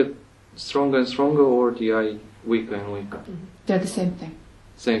pull get stronger and stronger, or the eye weaker and weaker? They're the same thing.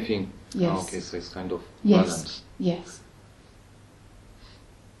 Same thing. Yes. Ah, okay, so it's kind of Yes. balanced. Yes.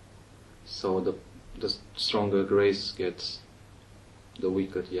 So the stronger grace gets, the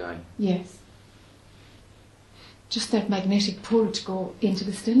weaker the eye. Yes. Just that magnetic pull to go into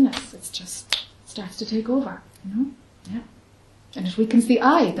the stillness. It's just starts to take over, you know? Yeah. And it weakens the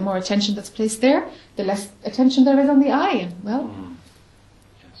eye. The more attention that's placed there, the less attention there is on the eye. And, well,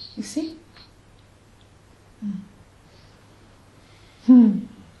 Yes. you see?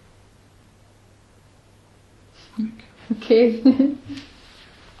 Okay.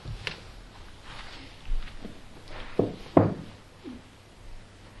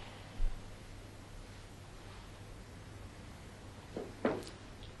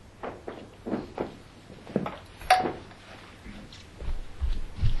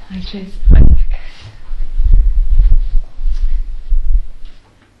 Hi, Trace. I'm back.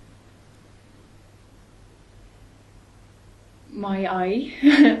 My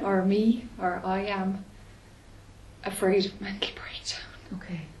I, or me, or I am afraid of mental breakdown.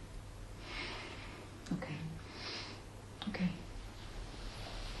 Okay. Okay. Okay.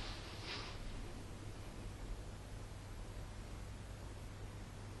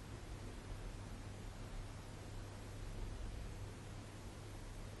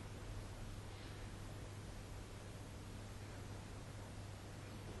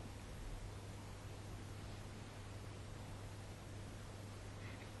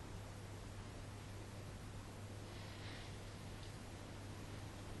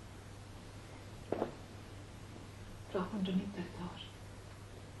 stop underneath that thought.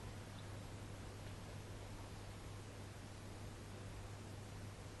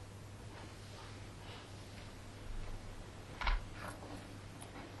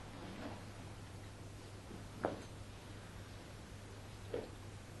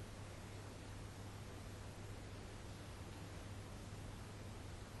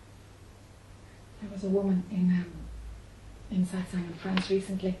 There was a woman in Satsang in France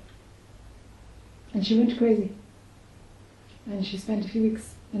recently, and she went crazy, and she spent a few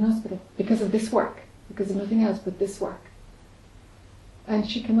weeks in hospital because of this work, because of nothing else but this work. And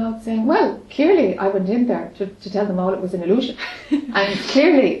she came out saying, well, clearly I went in there to tell them all it was an illusion, and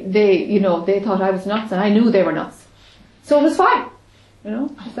clearly they thought I was nuts, and I knew they were nuts, so it was fine.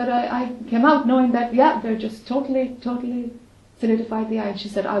 She said, I came out knowing that, they're just totally solidified the eye. And she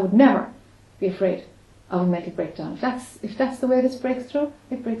said, I would never be afraid of a mental breakdown. If that's the way this breaks through,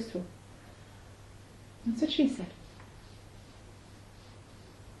 it breaks through. That's what she said.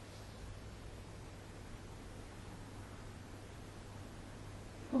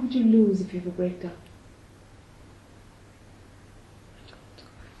 What would you lose if you have a breakdown?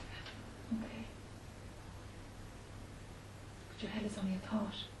 Okay. But your head is only a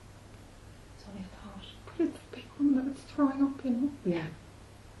thought. It's only a thought. But it's the big one that it's throwing up, Yeah.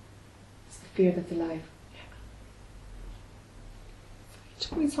 It's the fear that's alive. It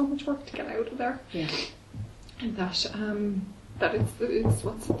took me so much work to get out of there. Yeah. And that it's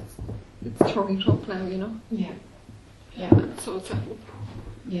throwing it up now, Yeah. Yeah. So it's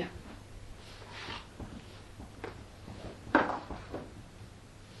Yeah.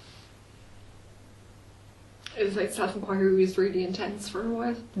 it was like self-inquiry was really intense for a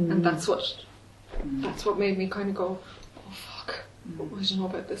while, and that's what made me kind of go, oh fuck, I don't know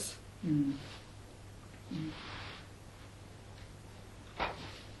about this.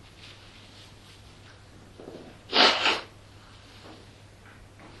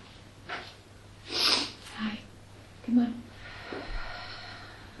 Hi. Come on.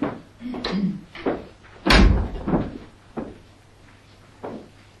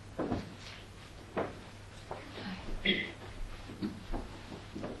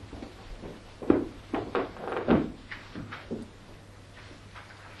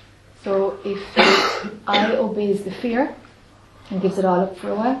 So if the eye obeys the fear and gives it all up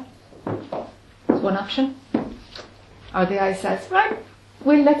for a while, it's one option. Or the eye says, right,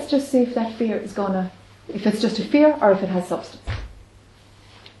 well, let's just see if that fear is if it's just a fear or if it has substance.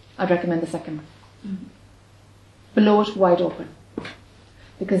 I'd recommend the second one. Blow it wide open.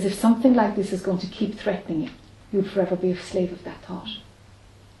 Because if something like this is going to keep threatening you, you'd forever be a slave of that thought.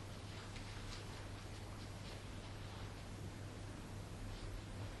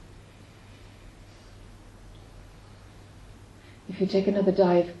 If you take another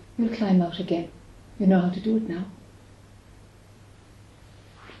dive, you'll climb out again. You know how to do it now.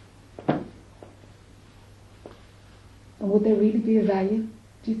 And would there really be a value,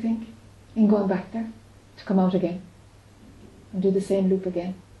 do you think, in going back there to come out again and do the same loop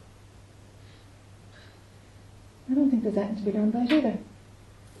again? I don't think there's anything to be learned by it either.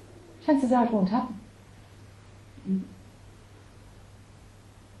 Chances are it won't happen.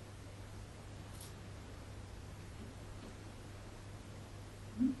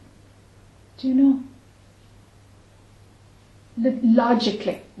 Do you know?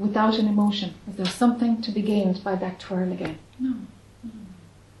 Logically, without an emotion, is there something to be gained by that twirl again? No.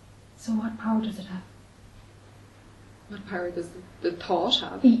 So what power does it have? What power does the thought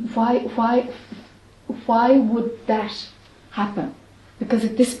have? Why would that happen? Because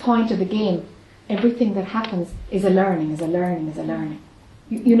at this point of the game, everything that happens is a learning.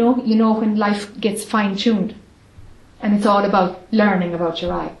 You know when life gets fine-tuned and it's all about learning about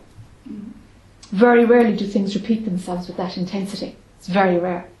your eye. Very rarely do things repeat themselves with that intensity. It's very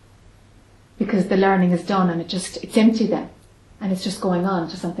rare. Because the learning is done and it's empty then. And it's just going on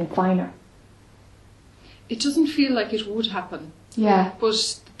to something finer. It doesn't feel like it would happen. Yeah. But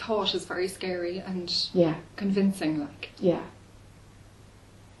the thought is very scary and convincing, like. Yeah.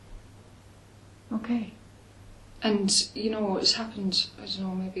 Okay. And, it happened, I don't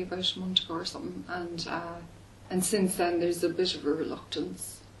know, maybe about a month ago or something. And since then there's a bit of a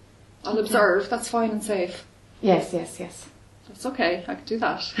reluctance. I'll observe, that's fine and safe. Yes. That's okay, I can do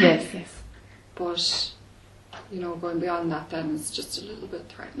that. Yes. But, going beyond that then is just a little bit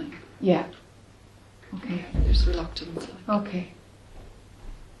threatening. Yeah. Okay. There's reluctance. Like. Okay.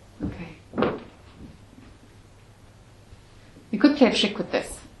 You could play a trick with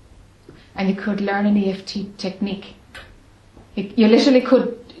this. And you could learn an EFT technique. You literally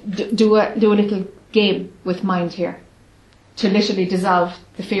could do a little game with mind here. To literally dissolve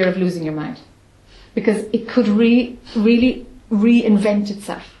the fear of losing your mind. because it could really reinvent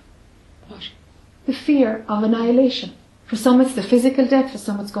itself. What? The fear of annihilation. For some it's the physical death, for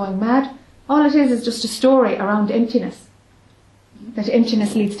some it's going mad. All it is just a story around emptiness. That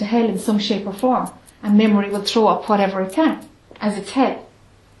emptiness leads to hell in some shape or form, and memory will throw up whatever it can as its hell.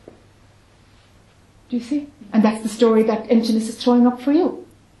 Do you see? And that's the story that emptiness is throwing up for you.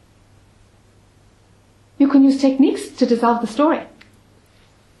 You can use techniques to dissolve the story.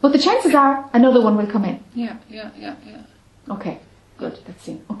 But the chances are another one will come in. Yeah. Okay, good, that's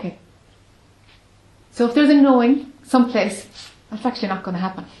seen. Okay. So if there's a knowing someplace, that's actually not going to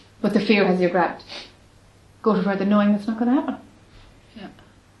happen. But the fear has you grabbed. Go to where the knowing that's not going to happen. Yeah.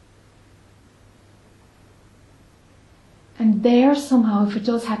 And there somehow, if it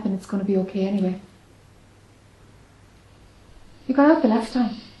does happen, it's going to be okay anyway. You got out the last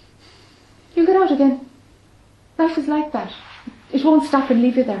time. You'll get out again. Life is like that. It won't stop and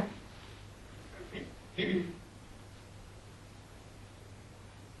leave you there.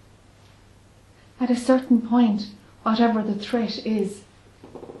 At a certain point, whatever the threat is,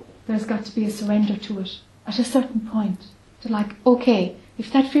 there's got to be a surrender to it. At a certain point, to like, okay,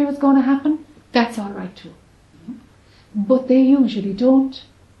 if that fear is going to happen, that's all right too. But they usually don't.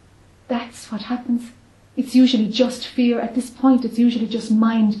 That's what happens. It's usually just fear. At this point, it's usually just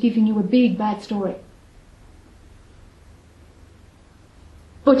mind giving you a big bad story.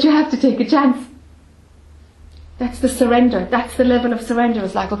 But you have to take a chance. That's the surrender. That's the level of surrender.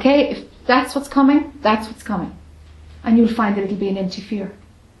 It's like, okay, if that's what's coming, that's what's coming. And you'll find that it'll be an empty fear.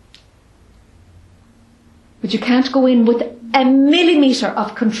 But you can't go in with a millimetre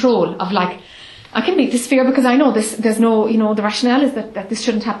of control of like, I can beat this fear because I know this, there's no, the rationale is that this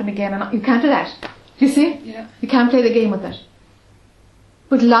shouldn't happen again. And you can't do that. Do you see? Yeah. You can't play the game with it.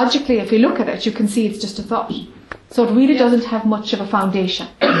 But logically, if you look at it, you can see it's just a thought. So it really doesn't have much of a foundation.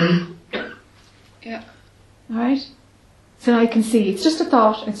 Yeah. Alright? So now you can see it's just a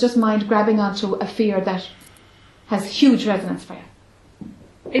thought, it's just mind grabbing onto a fear that has huge resonance for you.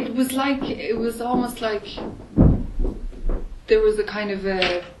 It was almost like there was a kind of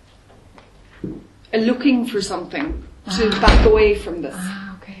a looking for something to back away from this.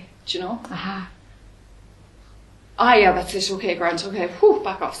 Okay. Do you know? Aha. Yeah, that's it. Okay, Grant. Okay, whew,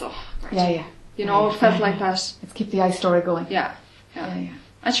 back off, so. Grant. Yeah. You know, it felt like that. Let's keep the eye story going. Yeah. Yeah.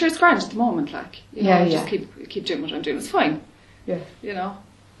 And sure, it's grand at the moment, like. You know, Yeah. just keep doing what I'm doing. It's fine. Yeah. You know?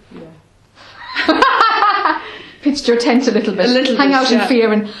 Yeah. Pitched your tent a little bit. Hang out in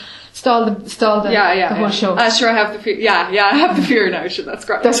fear and stall the whole show. Sure, I have the fear. Yeah, I have the fear now. Sure, that's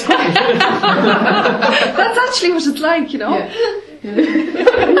great. That's right. That's actually what it's like, you know?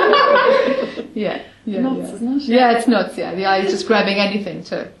 Yeah. Nuts, isn't it? Yeah, it's nuts, yeah. The eye is just grabbing anything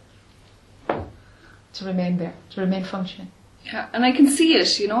to remain there, to remain functioning. Yeah, and I can see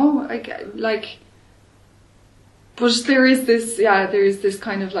it, you know, like, but there is this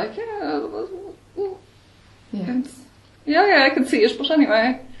kind of like, I can see it, but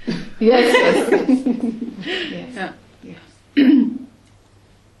anyway. Yes. Yeah.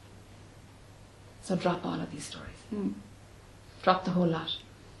 So drop all of these stories. Drop the whole lot.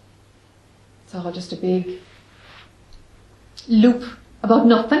 It's all just a big loop about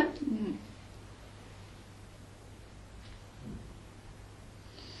nothing.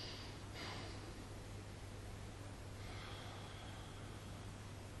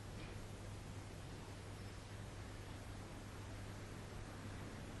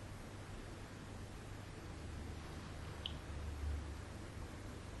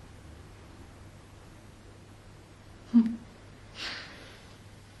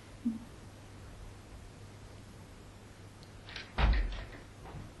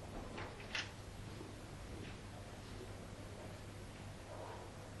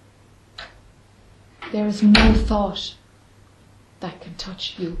 There is no thought that can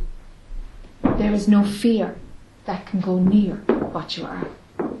touch you. There is no fear that can go near what you are.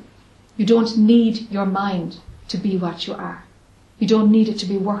 You don't need your mind to be what you are. You don't need it to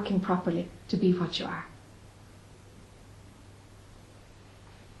be working properly to be what you are.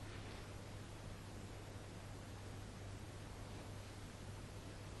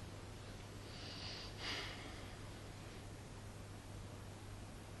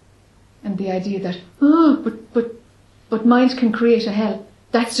 And the idea that, but mind can create a hell.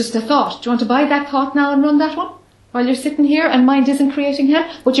 That's just a thought. Do you want to buy that thought now and run that one? While you're sitting here and mind isn't creating hell,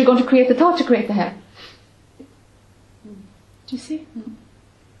 but you're going to create the thought to create the hell. Do you see?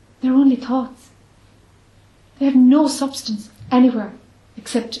 They're only thoughts. They have no substance anywhere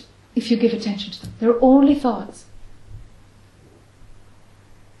except if you give attention to them. They're only thoughts.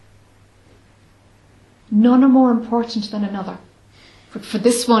 None are more important than another. But for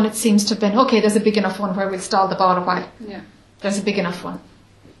this one, it seems to have been, okay, there's a big enough one where we'll stall the ball a while. Yeah. There's a big enough one.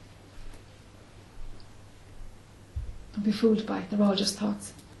 Don't be fooled by it. They're all just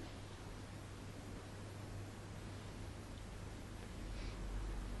thoughts.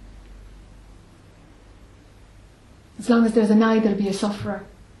 As long as there's an I, there'll be a sufferer.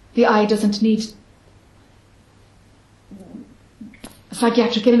 The I doesn't need a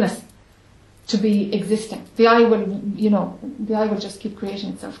psychiatric illness to be existing. The I will just keep creating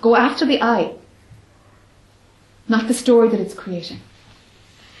itself. Go after the I, not the story that it's creating.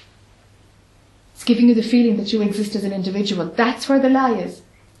 It's giving you the feeling that you exist as an individual. That's where the lie is.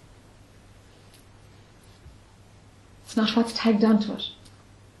 It's not what's tagged onto it.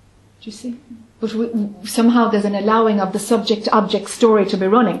 Do you see? But somehow there's an allowing of the subject-object story to be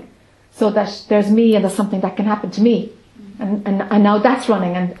running, so that there's me and there's something that can happen to me. And now that's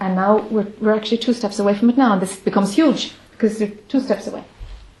running, and now we're actually 2 steps away from it now, and this becomes huge because they're 2 steps away.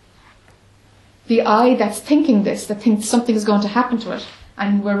 The I that's thinking this, that thinks something is going to happen to it,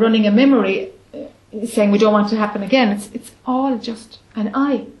 and we're running a memory saying we don't want it to happen again. It's all just an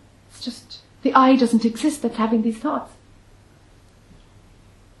I. It's just the I doesn't exist that's having these thoughts.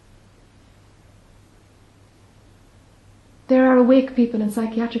 There are awake people in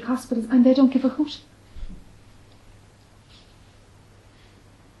psychiatric hospitals and they don't give a hoot.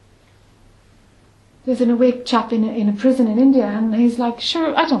 There's an awake chap in a prison in India, and he's like,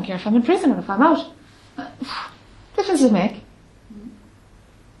 sure, I don't care if I'm in prison or if I'm out. Difference does it make?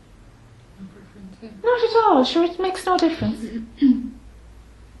 No preference, yeah. Not at all. Sure, it makes no difference.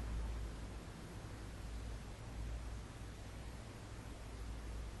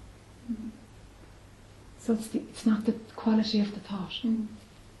 So it's not the quality of the thought.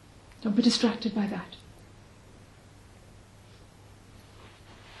 Don't be distracted by that.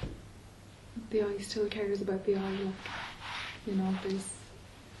 The I still cares about the I, like, there's...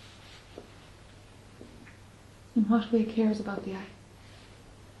 In what way cares about the I?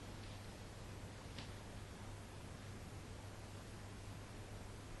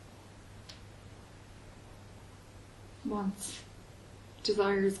 Wants,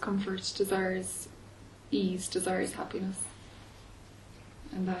 desires comfort, desires ease, desires happiness.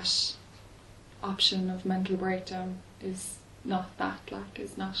 And that option of mental breakdown is not that,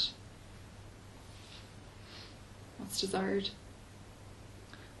 is not what's desired.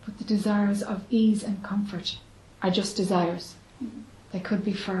 But the desires of ease and comfort are just desires. They could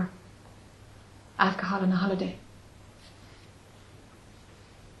be for alcohol and a holiday.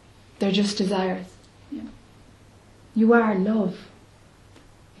 They're just desires. Yeah. You are love.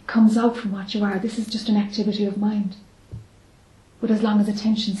 It comes out from what you are. This is just an activity of mind. But as long as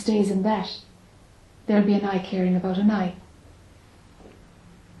attention stays in that, there'll be an I caring about an I.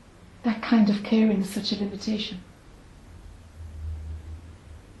 That kind of caring is such a limitation.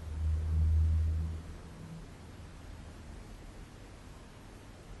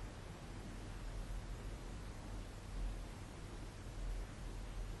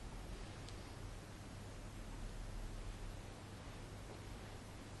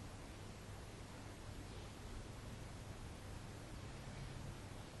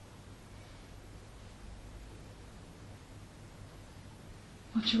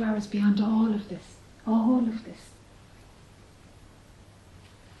 What you are is beyond all of this. All of this.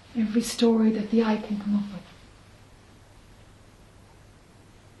 Every story that the I can come up with.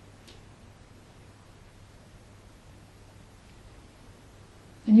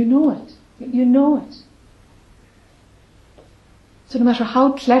 And you know it. You know it. So no matter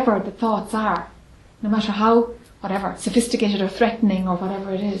how clever the thoughts are, no matter how, sophisticated or threatening or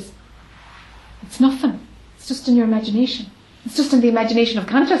whatever it is, it's nothing. It's just in your imagination. It's just in the imagination of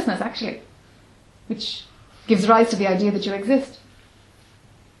consciousness, actually, which gives rise to the idea that you exist.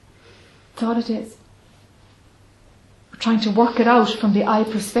 That's all it is. But trying to work it out from the I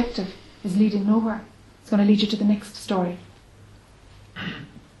perspective is leading nowhere. It's going to lead you to the next story.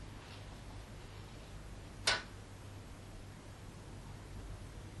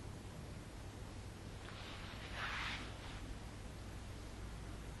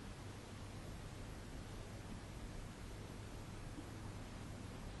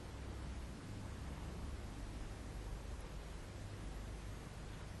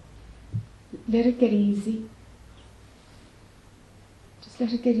 Let it get easy. Just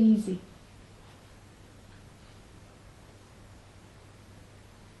let it get easy.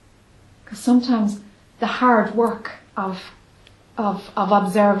 Because sometimes the hard work of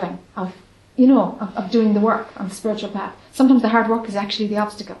observing, of doing the work on the spiritual path, sometimes the hard work is actually the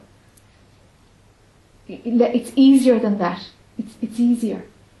obstacle. It's easier than that. It's easier.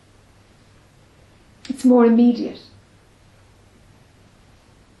 It's more immediate.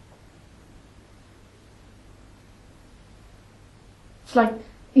 It's like,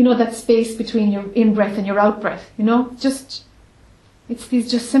 you know, that space between your in-breath and your out-breath, you know? Just, it's these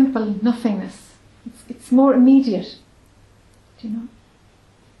just simple nothingness. It's more immediate, do you know?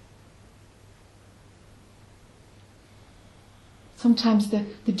 Sometimes the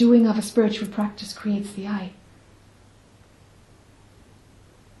doing of a spiritual practice creates the I.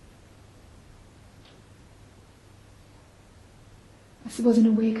 I suppose in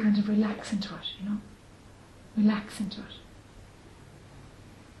a way kind of relax into it, you know? Relax into it.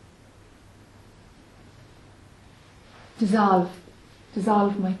 Dissolve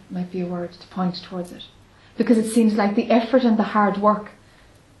might be a word to point towards it. Because it seems like the effort and the hard work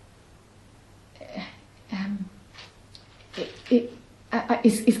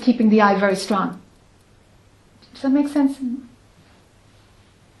is keeping the I very strong. Does that make sense?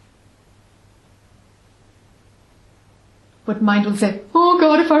 But mind will say, oh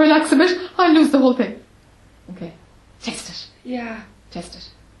God, if I relax a bit, I'll lose the whole thing. Okay, test it. Yeah. Test it.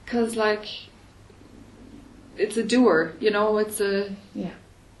 Because, like, it's a doer, you know, it's a... Yeah.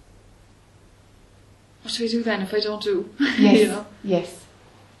 What do I do then if I don't do? Yes, You know? yes,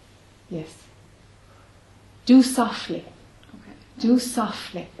 yes. Do softly. Okay. Do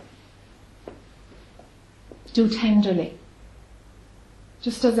softly. Do tenderly.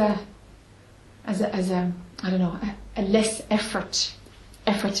 Just as a I don't know, a less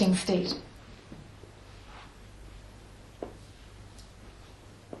efforting state.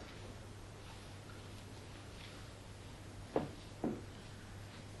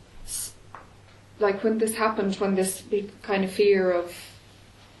 Like when this happened, when this big kind of fear of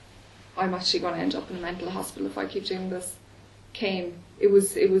I'm actually going to end up in a mental hospital if I keep doing this came, it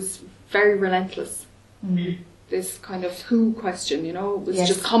was very relentless. Mm-hmm. This kind of who question, you know, it was Yes.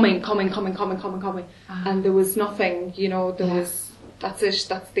 just coming. And there was nothing, you know, Yeah. that's it,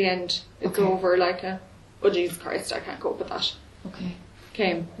 that's the end. It's Okay. over, like oh Jesus Christ, I can't cope with that. Okay.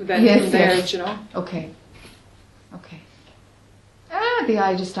 Came. Then Yes, from there, yes. you know. Okay. Okay. The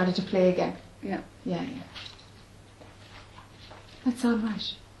eye just started to play again. Yeah. Yeah. That's all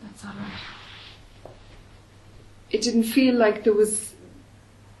right. That's all right. It didn't feel like there was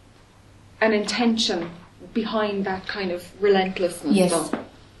an intention behind that kind of relentlessness. Yes. though.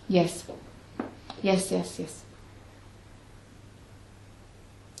 Yes. Yes.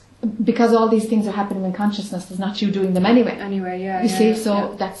 Because all these things are happening in consciousness, it's not you doing them anyway. Anyway, yeah. You yeah, see, yeah, so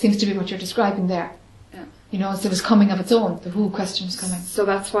yeah. that seems to be what you're describing there. Yeah. You know, so it was coming of its own. The who question was coming. So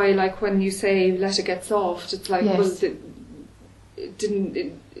that's why, like, when you say let it get soft, it's like, Yes. well, it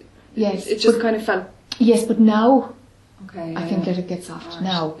didn't. Yes. It just but, kind of felt. Yes, but now Okay. I think let it get soft. Alright.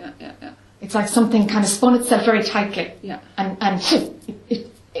 Now. Yeah. It's like something kind of spun itself very tightly. Yeah. And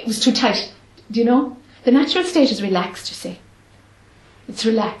it was too tight. Do you know? The natural state is relaxed, you see. It's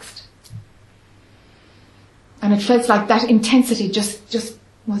relaxed. And it felt like that intensity just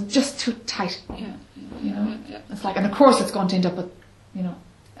was just too tight. Yeah. You know? Yeah. It's like, and of course it's going to end up with, you know,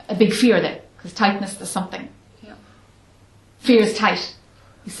 a big fear there. Because tightness, there's something. Yeah. Fear is tight.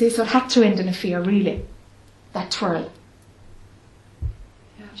 You see, so it had to end in a fear, really. That twirl.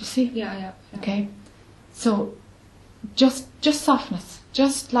 Yeah. Do you see? Yeah. Okay? So, just softness.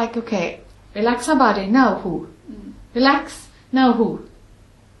 Just like, okay, relax our body, now who? Relax, now who?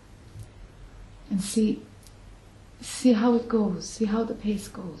 And see how it goes, see how the pace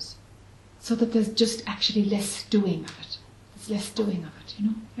goes. So that there's just actually less doing of it. There's less doing of it, you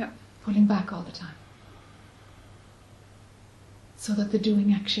know? Yeah. Pulling back all the time. So that the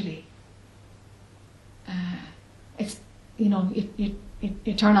doing actually, it's, you know, you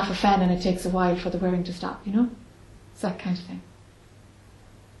turn off a fan and it takes a while for the whirring to stop, you know? It's that kind of thing.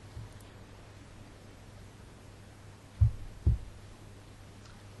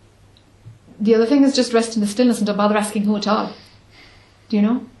 The other thing is just rest in the stillness and don't bother asking who at all. Do you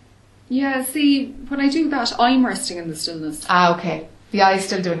know? Yeah, see, when I do that, I'm resting in the stillness. Ah, okay. The eye is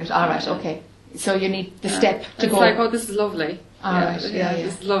still doing it. All right, okay. So you need the step to it's go. like, oh, this is lovely. All right, yeah.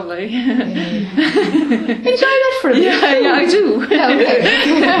 This is lovely. Yeah. Enjoy that for a bit. Yeah, I do. Okay.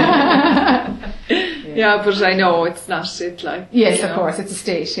 Yeah, but I know it's not. It's like Yes, you of know. course. It's a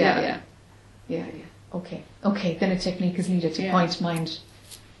state. Yeah. Yeah. Okay. Then a technique is needed to point mind.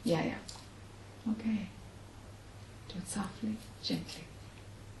 Yeah. Okay. Do it softly, gently.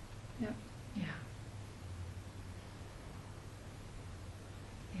 Yeah.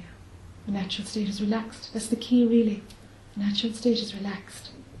 The natural state is relaxed. That's the key, really. The natural state is relaxed.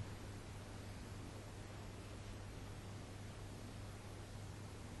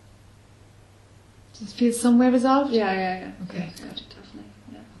 Does it feel somewhere resolved? Yeah. Okay, Yeah, good. definitely.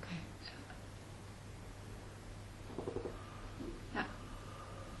 Yeah. Okay. Yeah.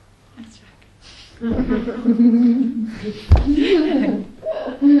 Thanks, Jack. You're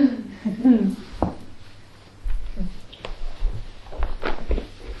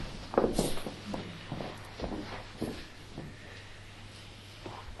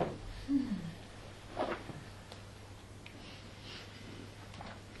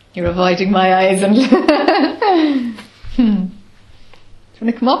avoiding my eyes and... Do you want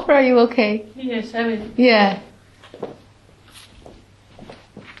to come up or are you okay? Yes, I will. Yeah.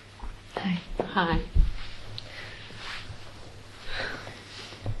 Hi. Hi.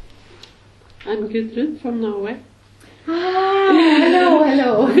 I'm Gudrun from Norway. Ah,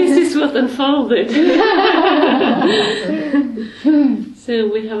 hello. This is what unfolded. So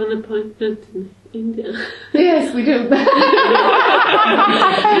we have an appointment in India. Yes, we do. No,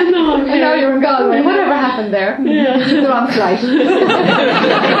 I know you're in Galway. Whatever happened there? Yeah. You're on flight.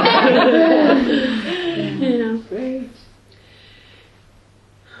 Yeah. Great.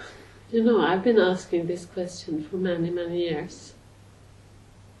 You know, I've been asking this question for many, many years.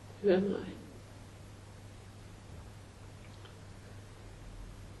 Who am I?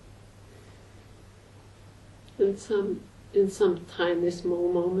 And in some tiny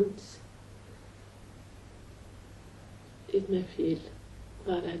small moments, it may feel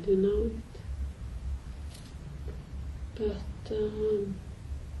that I do know it, but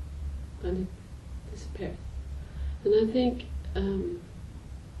then it disappears. And I think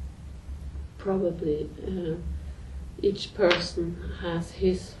probably each person has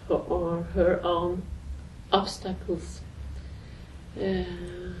his or her own obstacles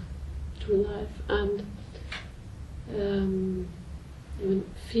through life, and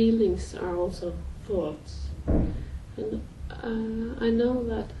feelings are also thoughts. And I know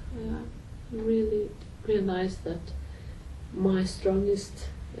that I really realize that my strongest,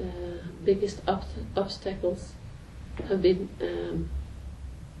 biggest obstacles have been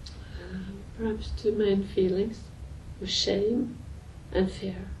perhaps two main feelings of shame and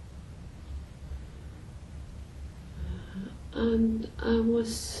fear. And I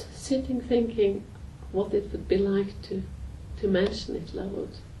was sitting thinking what it would be like to mention it loud.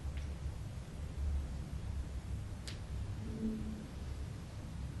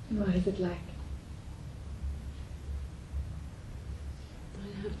 What is it like?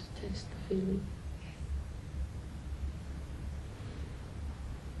 I have to taste the feeling.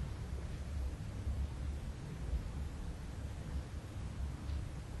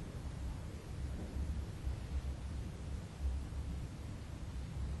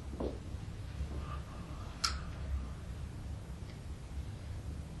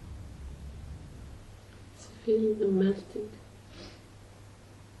 It's a feeling of melting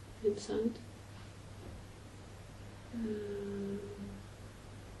inside.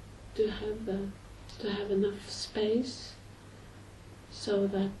 To have enough space so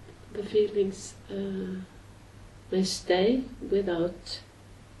that the feelings may stay without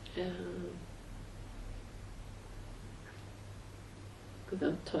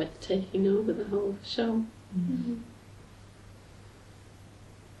taking over the whole show. Mm-hmm.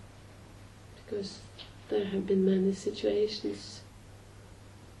 Because there have been many situations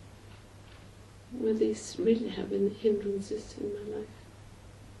where these really have been hindrances in my life.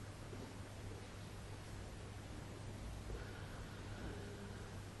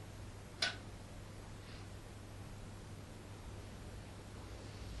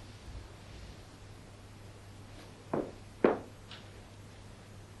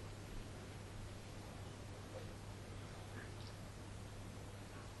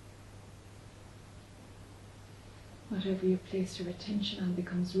 Whatever you place your attention on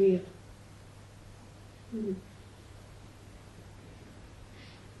becomes real. Mm.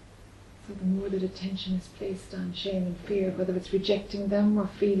 So the more that attention is placed on shame and fear, whether it's rejecting them or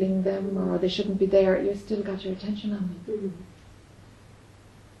feeling them or they shouldn't be there, you've still got your attention on them. Mm.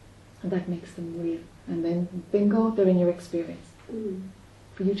 And that makes them real. And then, bingo, they're in your experience. Mm.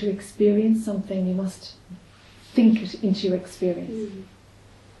 For you to experience something, you must think it into your experience. Mm.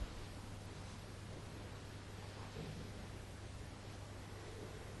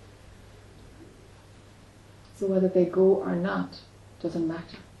 So whether they go or not doesn't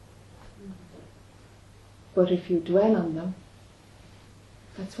matter. But if you dwell on them,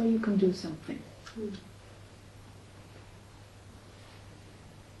 that's where you can do something. Mm.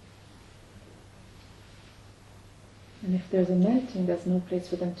 And if there's a melting, there's no place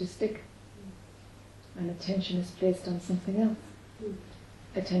for them to stick. And attention is placed on something else. Mm.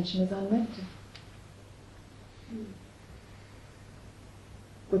 Attention is on melting.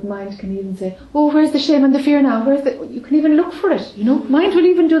 But mind can even say, oh, where's the shame and the fear now? You can even look for it, you know. Mind will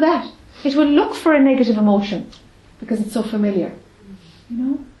even do that. It will look for a negative emotion because it's so familiar, you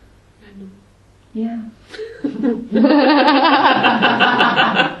know. I know. Yeah.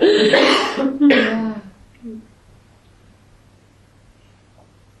 Yeah.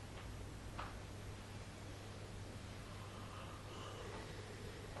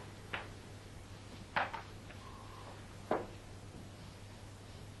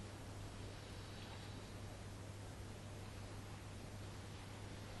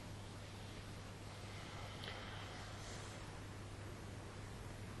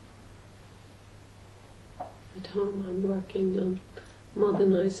 At home I'm working on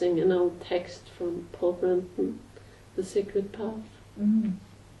modernizing an old text from Paul Brunton, The Sacred Path. Mm.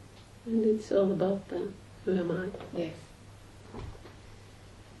 And it's all about that. Who am I? Yes.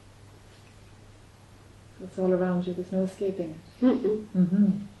 It's all around you, there's no escaping it. Mm-mm. Mm-hmm.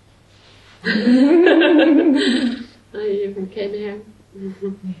 I even came here.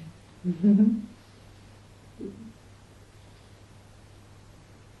 Mm-hmm.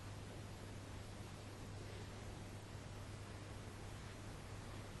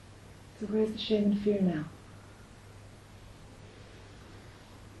 So where's the shame and fear now?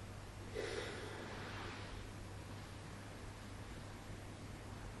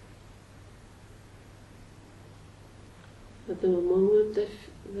 At the moment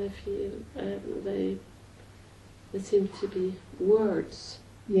they feel, they seem to be words.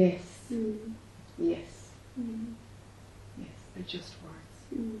 Yes. Mm. Yes. Mm. Yes, they're just words.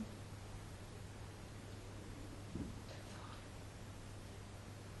 Mm.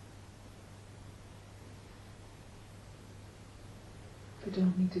 They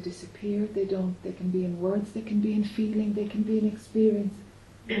don't need to disappear, they can be in words, they can be in feeling, they can be in experience.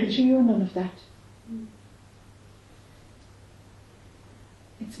 But you're none of that. Mm.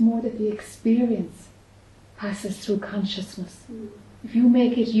 It's more that the experience passes through consciousness. Mm. If you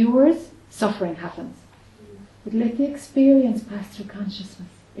make it yours, suffering happens. But let the experience pass through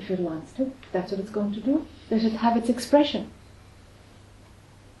consciousness, if it wants to. That's what it's going to do. Let it have its expression.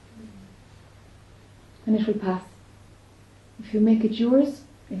 And it will pass. If you make it yours,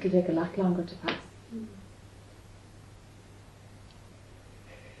 it'll take a lot longer to pass.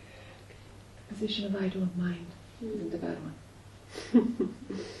 The position of I don't mind isn't the bad one. Do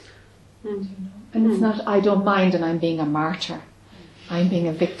you know? And it's not I don't mind and I'm being a martyr. I'm being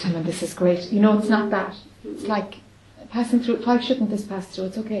a victim and this is great. You know, it's not that. It's like passing through. Why shouldn't this pass through?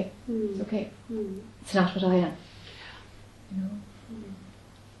 It's okay. It's okay. It's not what I am. You know?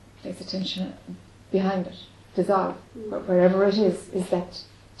 Place attention behind it. Dissolve. Wherever it is that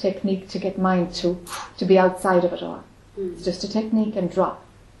technique to get mind to be outside of it all. It's just a technique and drop.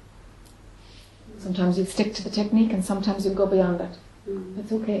 Sometimes you stick to the technique and sometimes you'll go beyond it.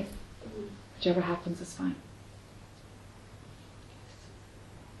 That's okay. Whichever happens is fine.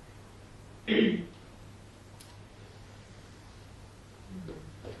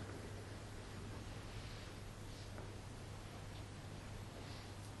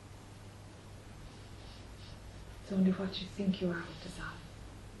 It's only what you think you are will dissolve.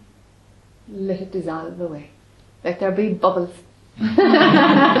 Let it dissolve away. Let there be bubbles.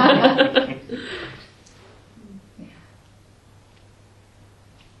 Yeah.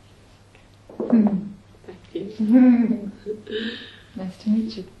 Thank you. Nice to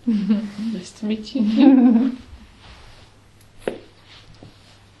meet you. Nice to meet you.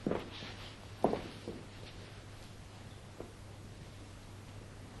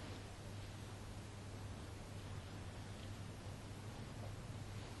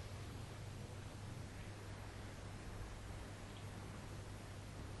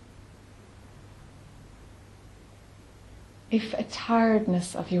 If a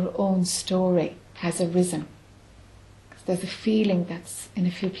tiredness of your own story has arisen, because there's a feeling that's in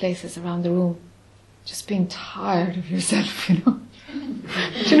a few places around the room, just being tired of yourself, you know.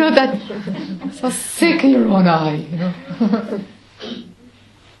 Do you know that? So sick of your own eye, you know.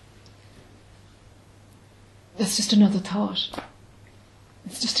 That's just another thought.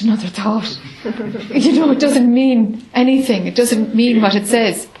 It's just another thought. You know, it doesn't mean anything. It doesn't mean what it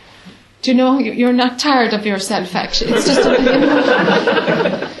says. Do you know, you're not tired of yourself, actually. It's just, do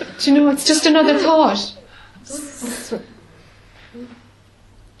you know, it's just another thought.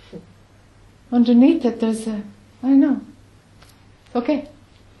 Underneath it, there's I don't know. Okay.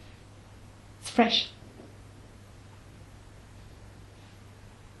 It's fresh.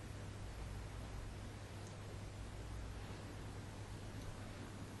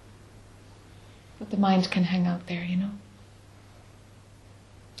 But the mind can hang out there, you know.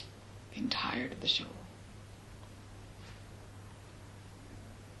 Being tired of the show.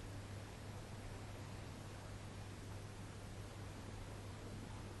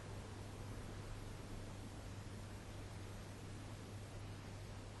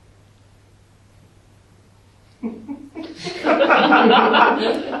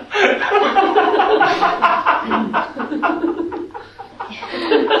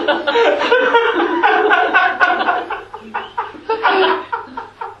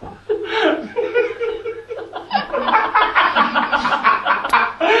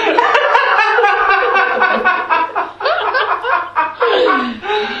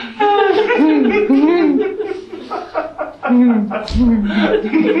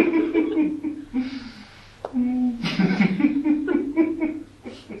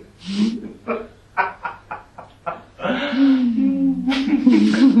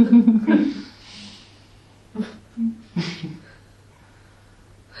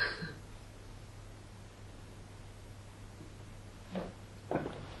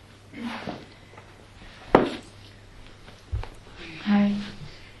 Hi.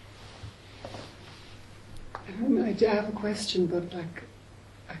 I have a question, but like,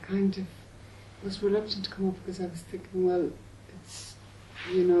 I kind of was reluctant to come up because I was thinking, well, it's,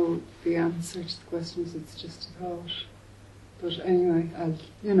 you know, the answer to the question is it's just a thought. But anyway, I'll,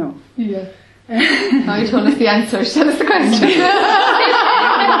 you know. Yeah. I told us the answer. Tell us the question.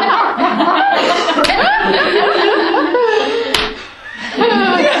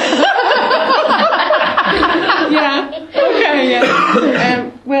 Yeah. Okay.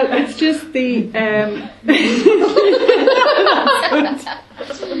 Yeah. Well, it's just the.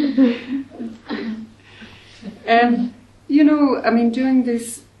 You know, I mean, doing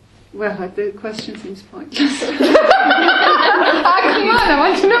this. Well, the question seems pointless. Come on, I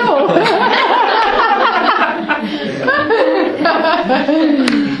want to know.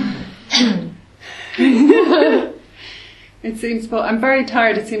 It seems. I'm very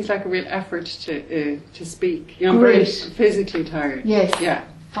tired. It seems like a real effort to speak. You know, I'm Great. very physically tired. Yes. Yeah.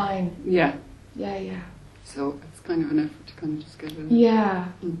 Fine. Yeah. Yeah, yeah. So it's kind of an effort to kind of just get it. Yeah.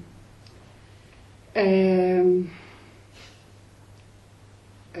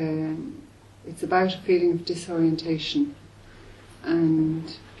 It's about a feeling of disorientation,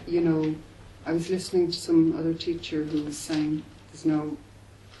 and you know, I was listening to some other teacher who was saying there's no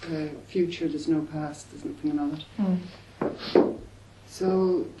future, there's no past, there's nothing on it.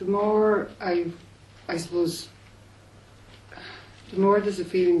 So the more I suppose, the more there's a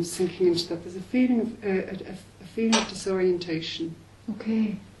feeling of sinking into that. There's a feeling of a feeling of disorientation.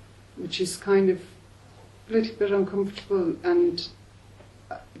 Okay. Which is kind of a little bit uncomfortable, and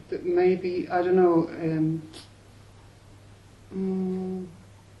that maybe, I don't know,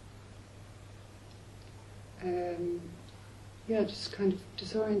 yeah, just kind of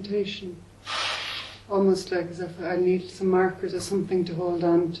disorientation. Almost like as if I need some markers or something to hold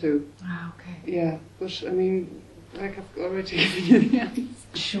on to. Ah, okay. Yeah, but I mean, like I've already given you the answer.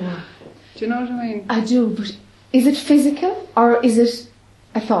 Sure. Do you know what I mean? I do, but is it physical or is it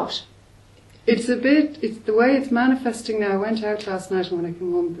a thought? It's a bit, it's the way it's manifesting now. I went out last night and when I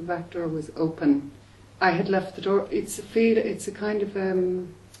came home the back door was open. I had left the door, it's a kind of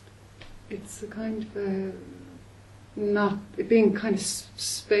not, it being kind of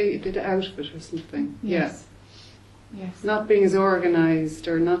a bit out of it or something. Yes. Yeah. Yes. Not being as organised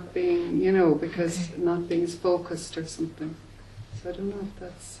or not being, you know, because Okay. not being as focused or something. So I don't know if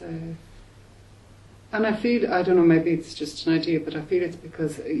that's... and I feel, I don't know, maybe it's just an idea, but I feel it's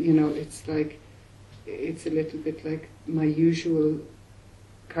because, you know, it's like, it's a little bit like my usual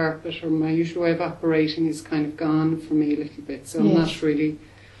carpet or my usual way of operating is kind of gone for me a little bit. So Yes.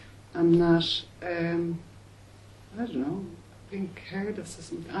 I'm not, I don't know, being careless or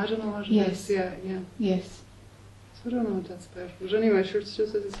something. I don't know what it Yes. is. Yeah, yeah. Yes. So I don't know what that's about. But anyway, sure, it's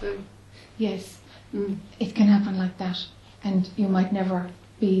just as I say. Yes. Mm. It can happen like that, and you might never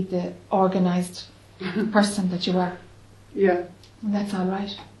be the organised person that you are. Yeah, And that's all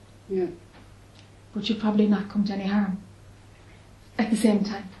right. yeah. But you'll probably not come to any harm. At the same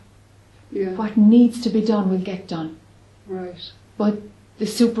time, Yeah, what needs to be done will get done. right. But the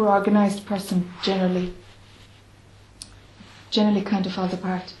super organised person generally kind of falls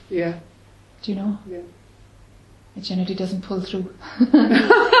apart. Yeah, Do you know? yeah. It generally doesn't pull through. Do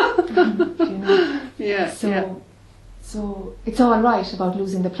you know? Yeah, So, yeah. so it's all right about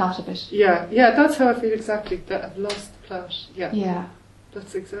losing the plot of it. Yeah, yeah, that's how I feel exactly. That I've lost the plot. Yeah, Yeah,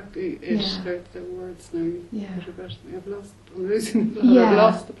 that's exactly it. Yeah. They're the words now. You Yeah. put it better than me. I'm losing the plot. Yeah. I've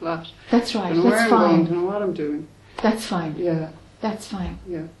lost the plot. that's right. Don't know where That's I'm going. fine. Don't know what I'm doing. That's fine. Yeah, That's fine.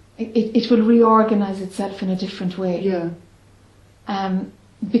 yeah, It will reorganise itself in a different way. yeah,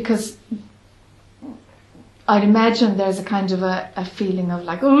 Because I'd imagine there's a kind of a feeling of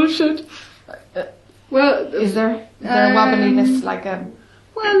like, oh shit. Well, Is there a wobbliness like a...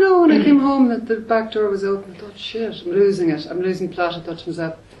 Well, no, when I came home, the back door was open. I thought, shit, I'm losing it. I'm losing plot. I thought to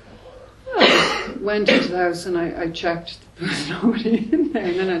myself, oh, went into the house and I checked that there was nobody in there,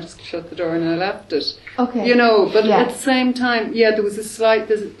 and then I just shut the door and I left it. Okay. You know, but Yeah. at the same time, yeah, there was a slight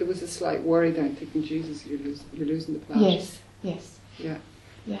worry there. I'm thinking, Jesus, you're losing the plot. Yes. Yes. Yeah.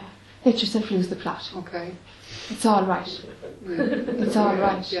 Yeah. Let yourself lose the plot. Okay. It's all right. Yeah. It's all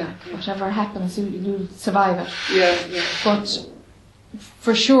right. Yeah. Whatever happens, you'll survive it. Yeah. Yeah. But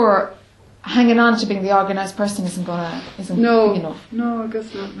for sure, hanging on to being the organised person isn't No. you know, No, I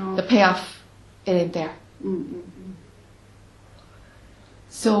guess not. No. the payoff, it ain't there. Mm-mm.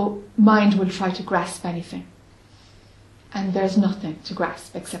 So mind will try to grasp anything. And there's nothing to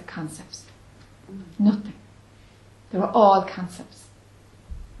grasp except concepts. Nothing. They're all concepts.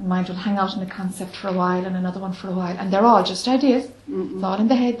 And mind will hang out in a concept for a while and another one for a while. And they're all just ideas. Mm-mm. It's all in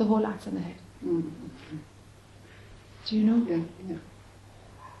the head, the whole lot's in the head. Mm-mm. Do you know? Yeah. Yeah.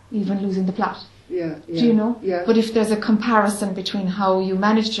 Even losing the plot. Yeah. Yeah. Do you know? Yeah. But if there's a comparison between how you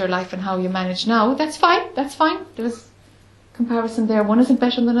managed your life and how you manage now, that's fine. That's fine. There's comparison there. One isn't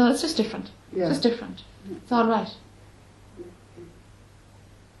better than another. It's just different. Yeah. It's just different. It's all right.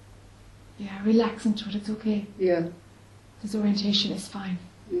 Yeah, relax into it. It's okay. Yeah. Disorientation is fine.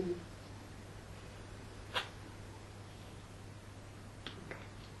 Yeah.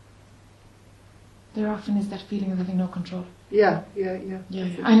 There often is that feeling of having no control. Yeah. Yeah. Yeah.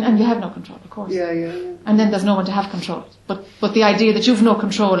 Yeah. And you have no control, of course. Yeah. Yeah. Yeah. And then there's no one to have control. But the idea that you've no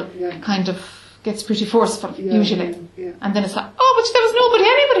control Yeah. kind of gets pretty forceful, Yeah, usually. yeah, yeah. And then it's like, oh, but there was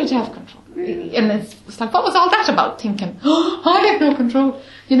anybody to have control. Yeah. And it's like, what was all that about? Thinking, oh, I have no control.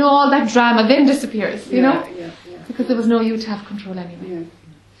 You know, all that drama then disappears, you know? Yeah. Yeah. Because there was no you to have control anyway. Yeah.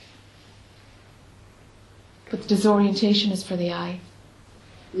 But the disorientation is for the eye,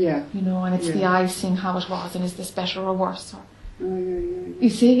 Yeah. you know, and it's Yeah. the eye seeing how it was, and is this better or worse? Or, Oh, yeah, yeah. you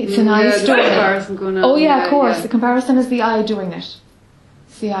see, it's an eye Yeah, the story. comparison going on. Oh yeah, of course. Yeah. The comparison is the eye doing it.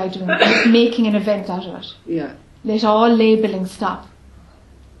 It's the eye doing it, making an event out of it. Yeah. Let all labelling stop.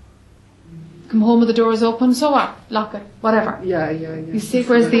 Come home with the doors open, so what? Lock it, whatever. Yeah. Yeah. Yeah. You see,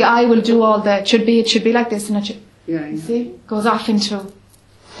 whereas the eye will do all the, it should be like this, and it should, Yeah. you Yeah. see, goes off into,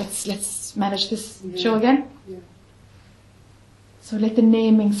 let's manage this Yeah. show again. Yeah. So let the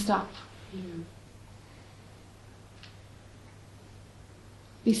naming stop. Yeah.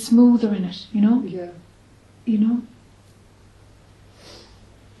 Be smoother in it, you know? Yeah. You know?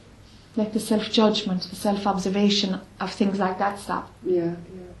 Let the self-judgment, the self-observation of things like that stop. Yeah.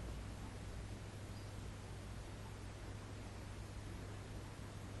 Yeah.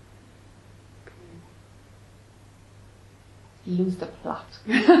 Lose the plot.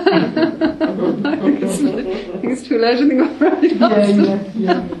 I think it's too late. I think I'm already lost.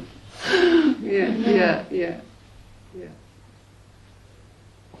 Yeah. Yeah. Yeah.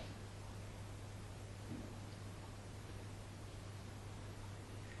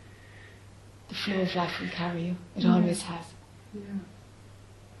 The flow of life will carry you. It always has. Yeah.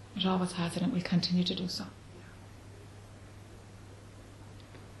 It always has, and it will continue to do so.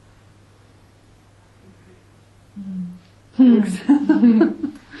 Thanks.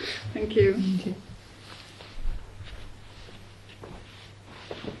 Thank you. Okay.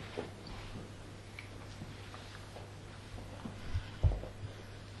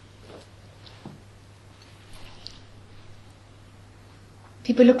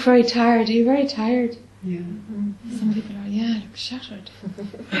 People look very tired. Are you very tired? Yeah. Some people are, yeah, look shattered.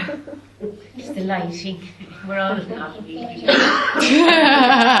 It's the lighting. We're all not really.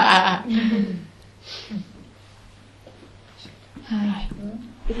 Hi.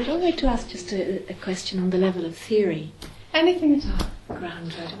 If I don't like to ask just a question on the level of theory, Anything at all.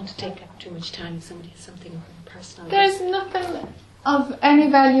 grand, I don't want to take up too much time if somebody has something personal. There's nothing of any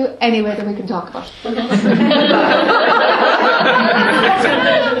value anyway that we can talk about.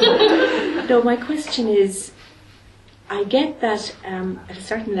 No, my question is, I get that at a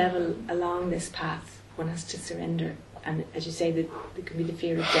certain level along this path, one has to surrender. And as you say, that there can be the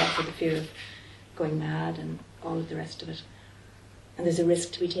fear of death or the fear of going mad and all of the rest of it. And there's a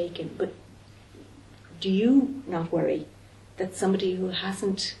risk to be taken. But do you not worry that somebody who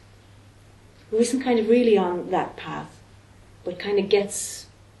isn't kind of really on that path, but kind of gets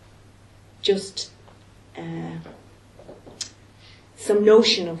just some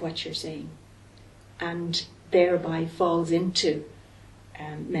notion of what you're saying, and thereby falls into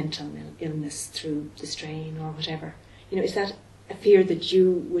mental illness through the strain or whatever? You know, is that a fear that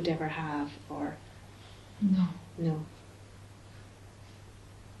you would ever have, or No. no?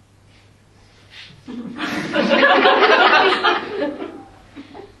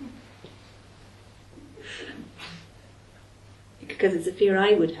 Because it's a fear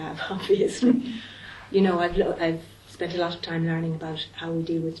I would have, obviously. You know, I've spent a lot of time learning about how we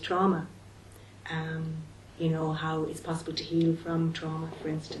deal with trauma, you know, how it's possible to heal from trauma, for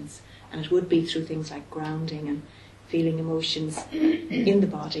instance, and it would be through things like grounding and feeling emotions in the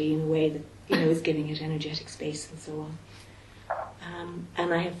body in a way that, you know, is giving it energetic space and so on.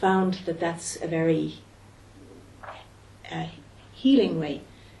 And I have found that that's a very healing way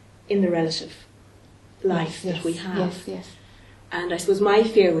in the relative life that we have. Yes, yes. And I suppose my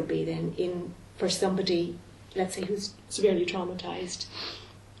fear would be then for somebody, let's say, who's severely traumatized,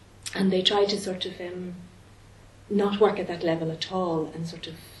 and they try to sort of not work at that level at all and sort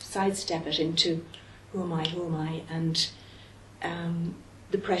of sidestep it into who am I, and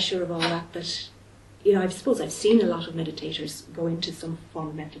the pressure of all that, you know, I suppose I've seen a lot of meditators go into some form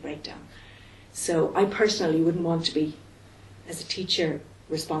of mental breakdown. So I personally wouldn't want to be, as a teacher,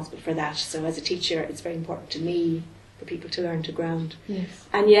 responsible for that. So as a teacher, it's very important to me for people to learn to ground. Yes.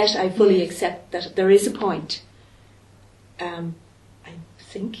 And yet I fully accept that there is a point, I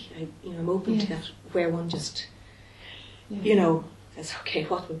think, I'm open to that, where one just, you know, says, okay,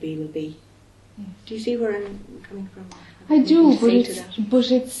 what will be, will be. Yes. Do you see where I'm coming from? I do, but it's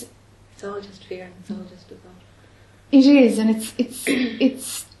all just fear, and it's all just a thought. It is, and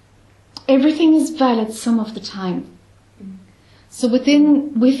it's everything is valid some of the time. So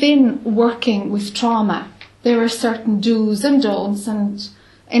within working with trauma, there are certain do's and don'ts, and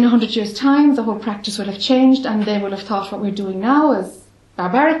in 100 years' time, the whole practice will have changed, and they will have thought what we're doing now is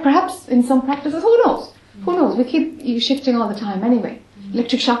barbaric, perhaps, in some practices. Who knows? Who knows? We keep shifting all the time anyway.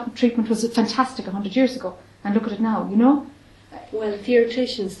 Electric shock treatment was fantastic 100 years ago, and look at it now, you know? Well,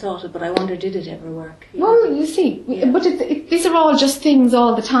 theoreticians thought it, but I wonder, did it ever work? Well, you see, but these are all just things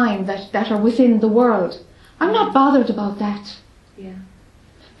all the time that are within the world. I'm not bothered about that. Yeah.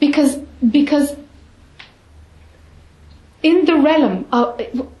 Because in the realm of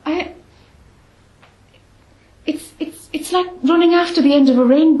it's like running after the end of a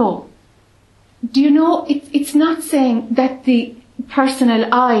rainbow. Do you know? It's not saying that the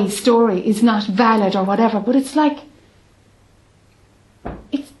personal I story is not valid or whatever, but it's like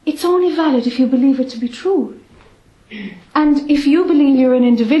it's only valid if you believe it to be true. And if you believe you're an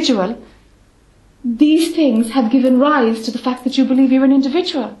individual, these things have given rise to the fact that you believe you're an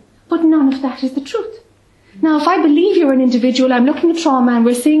individual. But none of that is the truth. Now, if I believe you're an individual, I'm looking at trauma and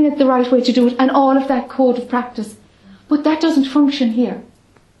we're seeing it the right way to do it and all of that code of practice, but that doesn't function here.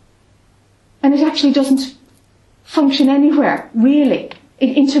 And it actually doesn't function anywhere, really.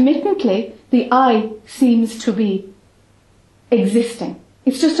 Intermittently, the I seems to be existing.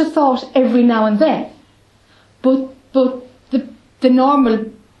 It's just a thought every now and then. But the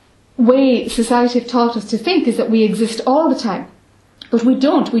normal way society have taught us to think is that we exist all the time. But we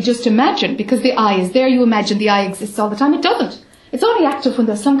don't. We just imagine, because the I is there, you imagine the I exists all the time. It doesn't. It's only active when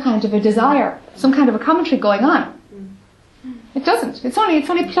there's some kind of a desire, some kind of a commentary going on. It doesn't. It's only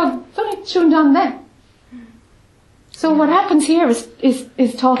plugged, it's only tuned on then. So what happens here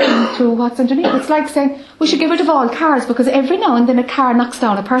is talking to what's underneath. It's like saying, we should get rid of all cars because every now and then a car knocks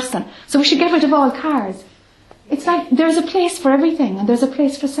down a person. So we should get rid of all cars. It's like there's a place for everything, and there's a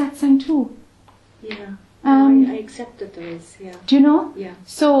place for satsang too. Yeah. I accept that there is, yeah. Do you know? Yeah.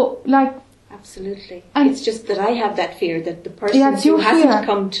 So, like... Absolutely. It's just that I have that fear that the person who hasn't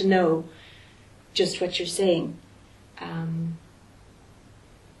come to know just what you're saying,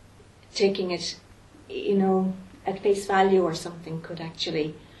 taking it, you know, at face value or something, could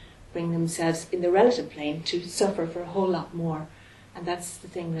actually bring themselves in the relative plane to suffer for a whole lot more. And that's the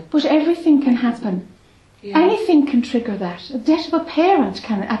thing that... But everything can happen. Yeah. Anything can trigger that. A death of a parent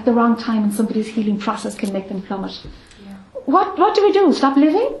can, at the wrong time in somebody's healing process, can make them plummet. Yeah. What do we do? Stop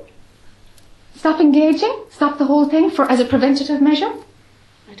living? Stop engaging? Stop the whole thing as a preventative measure?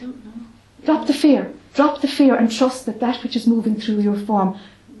 I don't know. Drop the fear. Drop the fear and trust that which is moving through your form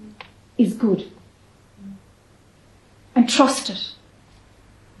is good. And trust it.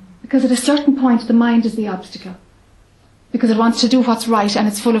 Because at a certain point the mind is the obstacle. Because it wants to do what's right and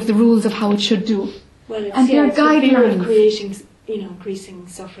it's full of the rules of how it should do. Well, and there are guidelines. Of creating, increasing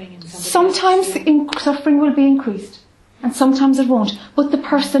suffering in sometimes suffering will be increased, and sometimes it won't. But the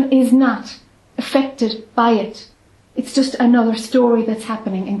person is not affected by it. It's just another story that's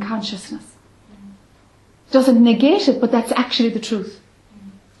happening in consciousness. Doesn't negate it, but that's actually the truth.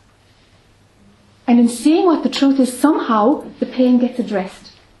 And in seeing what the truth is, somehow the pain gets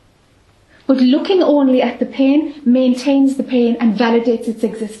addressed. But looking only at the pain maintains the pain and validates its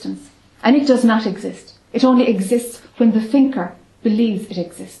existence. And it does not exist. It only exists when the thinker believes it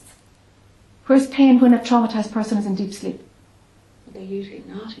exists. Where's pain when a traumatized person is in deep sleep? They're usually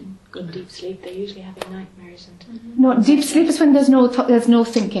not in good deep sleep. They're usually having nightmares. No, deep sleep is when there's no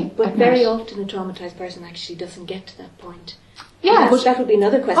thinking. But very often a traumatized person actually doesn't get to that point. Yeah, but that would be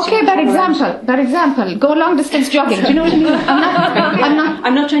another question. okay, that example. Go long distance jogging. Do you know what I mean?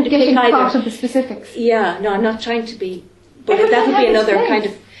 I'm not trying to getting pick caught either. of the specifics. Yeah, no, I'm not trying to be. But Everything that would be has its another place. kind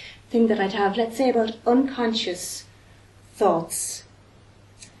of thing that I'd have. Let's say about unconscious thoughts.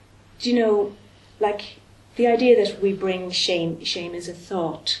 Do you know, like the idea that we bring shame? Shame is a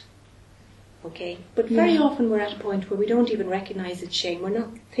thought. Okay, but very often we're at a point where we don't even recognise it's shame. We're not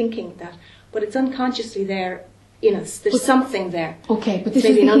thinking that, but it's unconsciously there in us. There's something there. Okay, but this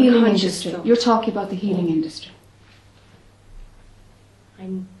Maybe is the an healing unconscious industry. thought. You're talking about the healing industry.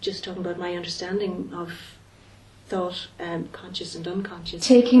 I'm just talking about my understanding of thought, conscious and unconscious.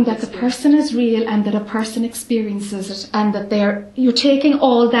 Taking that the person is real and that a person experiences it and that you're taking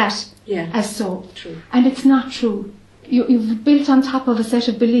all that as so. True. And it's not true. You've built on top of a set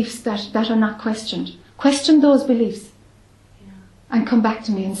of beliefs that are not questioned. Question those beliefs and come back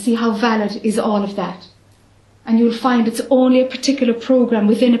to me and see how valid is all of that. And you'll find it's only a particular program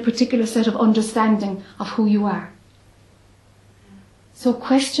within a particular set of understanding of who you are. So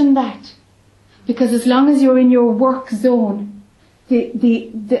question that. Because as long as you're in your work zone, the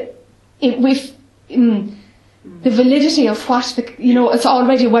validity of what it's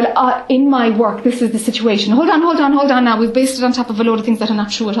already, in my work, this is the situation. Hold on now. We've based it on top of a load of things that are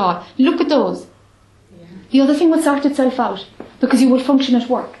not true at all. Look at those. Yeah. The other thing will sort itself out because you will function at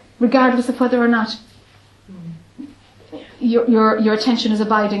work, regardless of whether or not your attention is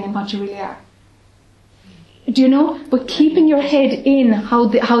abiding in what you really are. Do you know? But keeping your head in how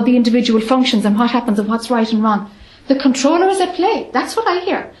the individual functions and what happens and what's right and wrong. The controller is at play. That's what I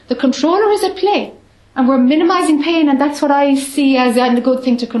hear. The controller is at play. And we're minimizing pain, and that's what I see as a good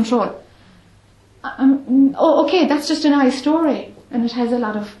thing to control. Okay, that's just a nice story. And it has a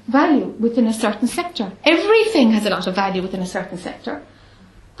lot of value within a certain sector. Everything has a lot of value within a certain sector.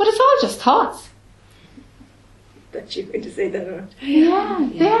 But it's all just thoughts. That you're going to say that, or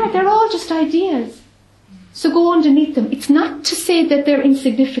Yeah, they're all just ideas. So go underneath them. It's not to say that they're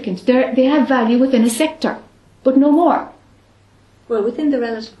insignificant. They have value within a sector, but no more. Well, within the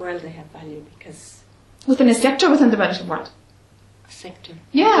relative world they have value because... Within a sector, within the relative world. A sector.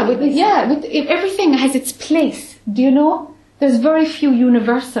 Everything has its place. Do you know? There's very few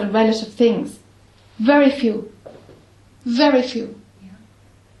universal relative things. Very few. Very few. Yeah.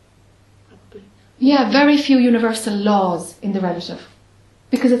 Probably. Yeah, very few universal laws in the relative.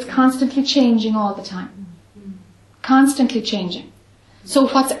 Because it's constantly changing all the time. Constantly changing. So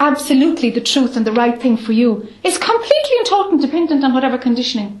what's absolutely the truth and the right thing for you is completely and totally dependent on whatever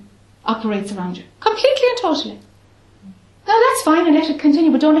conditioning operates around you. Completely and totally. Now that's fine and let it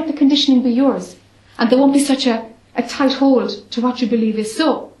continue, but don't let the conditioning be yours. And there won't be such a tight hold to what you believe is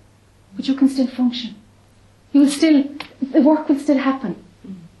so. But you can still function. The work will still happen.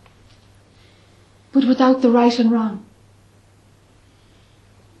 But without the right and wrong.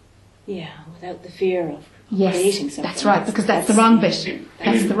 Yeah, without the fear of creating something. That's right, because that's the wrong bit.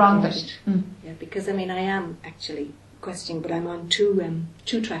 That's the wrong bit. Yeah, because I am actually questioning, but I'm on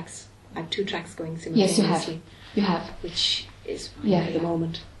two tracks. I have two tracks going simultaneously. Yes, you have. Which is fine for the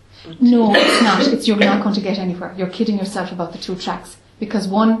moment. But no, it's not. You're not going to get anywhere. You're kidding yourself about the two tracks. Because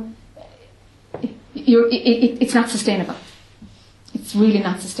one, it's not sustainable. It's really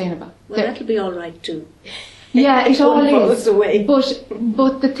not sustainable. Well, that'll be all right too. Yeah, it all is. Away.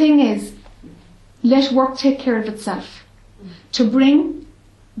 But the thing is, let work take care of itself. To bring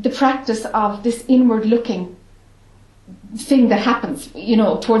the practice of this inward looking thing that happens,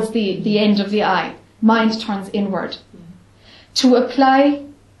 towards the end of the eye, mind turns inward. To apply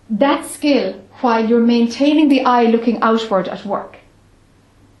that skill while you're maintaining the eye looking outward at work.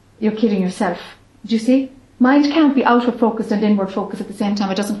 You're kidding yourself. Do you see? Mind can't be outward focused and inward focused at the same time.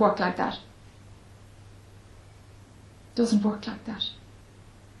 It doesn't work like that. Doesn't work like that.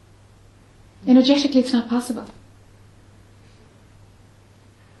 Energetically, it's not possible.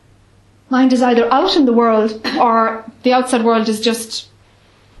 Mind is either out in the world or the outside world is just...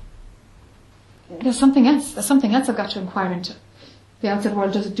 There's something else. There's something else I've got to inquire into. The outside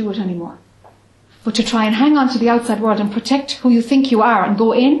world doesn't do it anymore. But to try and hang on to the outside world and protect who you think you are and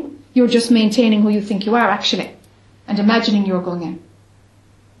go in, you're just maintaining who you think you are actually. And imagining you're going in.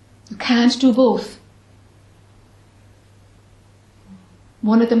 You can't do both.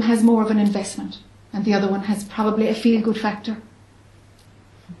 One of them has more of an investment and the other one has probably a feel-good factor,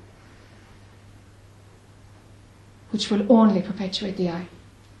 which will only perpetuate the eye.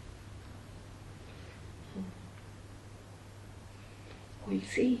 We'll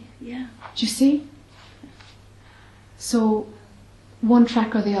see, yeah. Do you see? So, one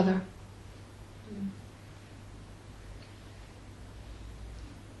track or the other.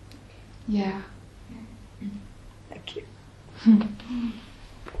 Yeah. Thank you. I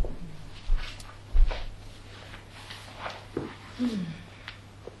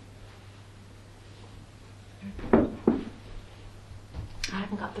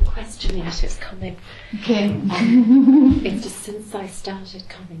haven't got the question yet, it's coming. Okay. It's just since I started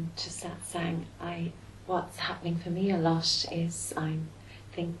coming to satsang, what's happening for me a lot is I'm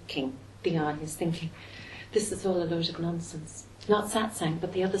thinking, the eye is thinking, this is all a load of nonsense. Not satsang,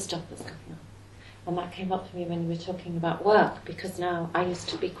 but the other stuff that's going on. And that came up for me when you were talking about work, because now I used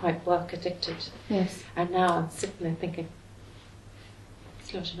to be quite work addicted. Yes. And now I'm sitting there thinking,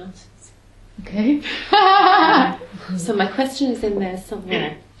 it's a load of nonsense. Okay. So my question is in there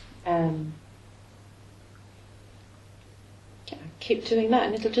somewhere. Keep doing that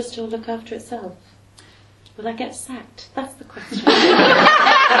and it'll just all look after itself. Will I get sacked? That's the question.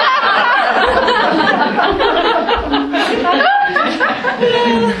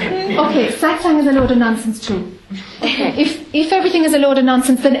 Okay, satsang is a load of nonsense too. Okay. If everything is a load of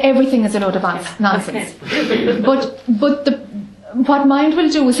nonsense, then everything is a load of nonsense. Okay. But what mind will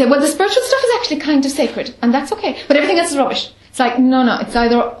do is say, well, the spiritual stuff is actually kind of sacred, and that's okay. But everything else is rubbish. It's like, no, it's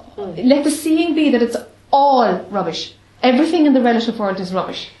either, let the seeing be that it's all rubbish. Everything in the relative world is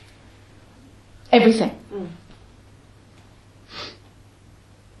rubbish. Everything.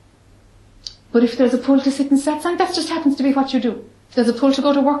 But if there's a pull to sit in satsang, that just happens to be what you do. If there's a pull to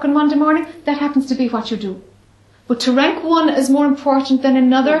go to work on Monday morning, that happens to be what you do. But to rank one as more important than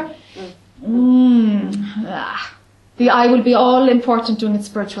another, the eye will be all important doing its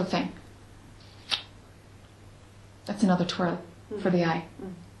spiritual thing. That's another twirl for the eye.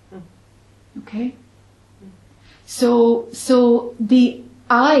 Okay? So the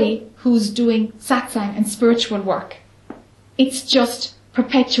eye who's doing satsang and spiritual work, it's just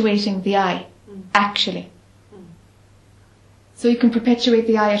perpetuating the eye, actually. So you can perpetuate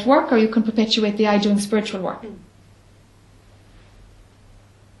the eye at work, or you can perpetuate the eye doing spiritual work.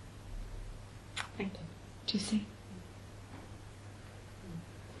 Thank you. Do you see?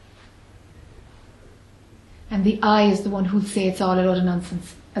 And the I is the one who'll say it's all a load of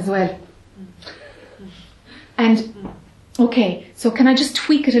nonsense as well. And okay, so can I just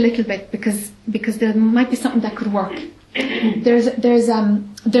tweak it a little bit because there might be something that could work. There's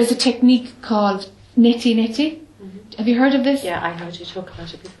a technique called neti. Have you heard of this? Yeah, I heard you talk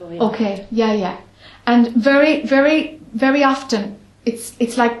about it before. Yeah. Okay, yeah. And very, very, very often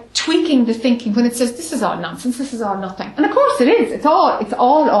it's like tweaking the thinking when it says this is all nonsense, this is all nothing. And of course it is. It's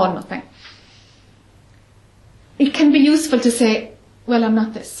all nothing. It can be useful to say, well, I'm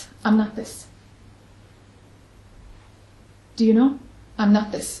not this. Do you know? I'm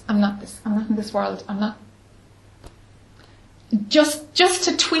not this. I'm not in this world. I'm not. Just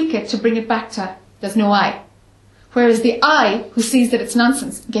to tweak it, to bring it back to there's no I. Whereas the I, who sees that it's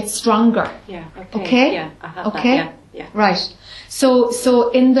nonsense, gets stronger. Yeah. Okay? Yeah, I have okay? that. Yeah. Right. So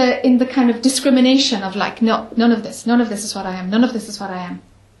in the kind of discrimination of like, no, none of this is what I am, none of this is what I am,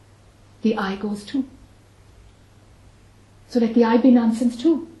 the I goes too. So let the I be nonsense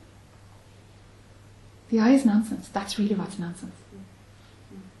too. The I is nonsense. That's really what's nonsense.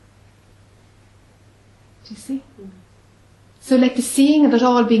 Do you see? So let the seeing of it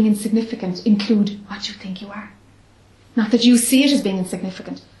all being insignificant include what you think you are. Not that you see it as being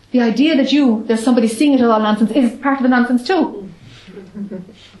insignificant. The idea that there's somebody seeing it as all nonsense is part of the nonsense too.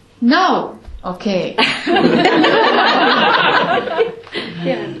 No. Okay.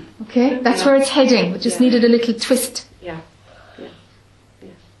 Yeah. Okay? That's where it's heading. We just needed a little twist. Yeah.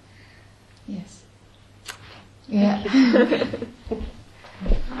 Yes. Yeah.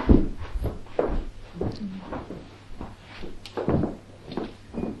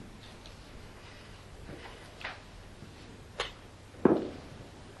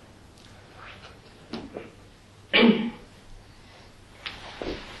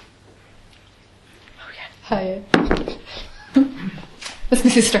 Hi. That's my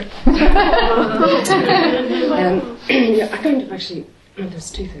sister. Yeah, I kind of actually.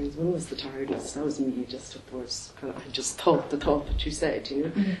 There's two things. One was the tiredness. That was me. Just of course, I just thought the thought that you said,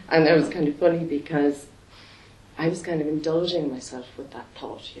 and that was kind of funny because I was kind of indulging myself with that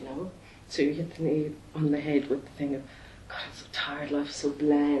thought, So you hit the nail on the head with the thing of, God, I'm so tired. Life is so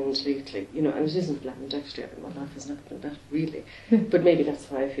bland lately, and it isn't bland actually. My life has not been that really, but maybe that's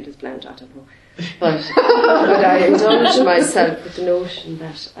why I feel it's bland. I don't know. But I indulged myself with the notion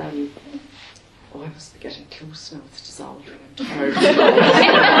that. I must be getting close now, it's dissolving, I'm tired.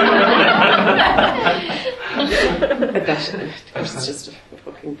 That, of course, it's just a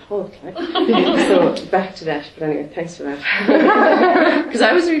fucking thought, like. So, back to that, but anyway, thanks for that. Because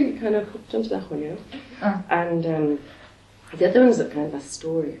I was really kind of hooked onto that one, And the other one is kind of a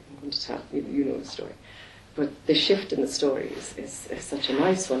story I'm going to tell, you know the story. but the shift in the story is such a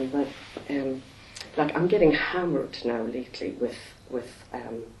nice one. But like I'm getting hammered now lately with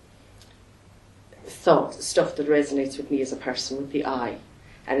thoughts, stuff that resonates with me as a person, with the I,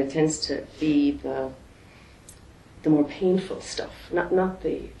 and it tends to be the more painful stuff, not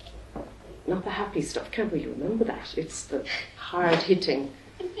the happy stuff. Can't really remember that. It's the hard hitting,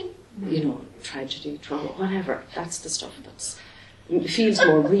 tragedy, trauma, whatever. That's the stuff it feels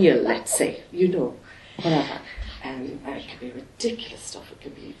more real. Let's say, whatever. And it could be ridiculous stuff. It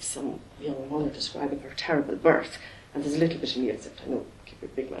could be some young woman describing her terrible birth, and there's a little bit of me except I know. Keep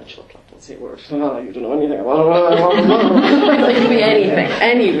your big man shut up. Don't say a word. Oh, you don't know anything. It could be anything,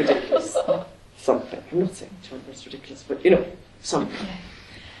 any ridiculous something. I'm not saying childbirth's ridiculous, but something.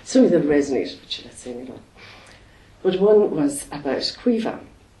 Something that resonated with you, let's say, But one was about Quiva,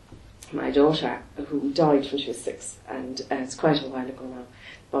 my daughter, who died when she was 6, and it's quite a while ago now.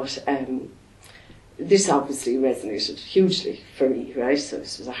 But this obviously resonated hugely for me, right? So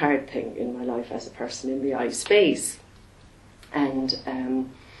this was a hard thing in my life as a person in the I space. And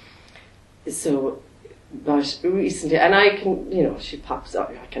but recently, and I can, she pops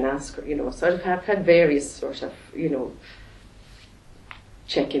up, I can ask her, so I've had various sort of,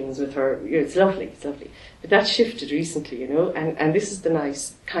 check-ins with her. It's lovely. But that shifted recently, and this is the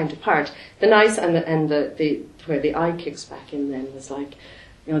nice kind of part. The nice and the where the I kicks back in then was like,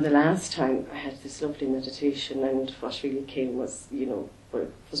 the last time I had this lovely meditation, and what really came was, but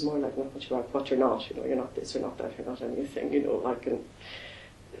it was more like not what you are, what you're not. You're not this, you're not that, you're not anything. And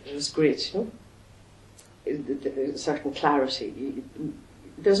it was great. A certain clarity.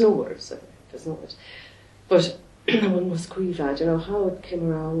 There's no words. There's no words. But one was Quiva. I don't know how it came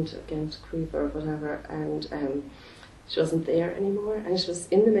around against Quiva or whatever, and she wasn't there anymore. And it was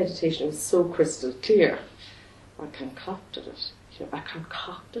in the meditation. It was so crystal clear. I concocted it. I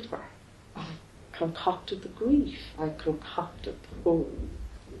concocted her. I concocted the grief. I concocted the whole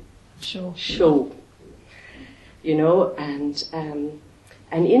show. And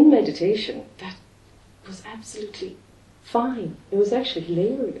in meditation, that was absolutely fine. It was actually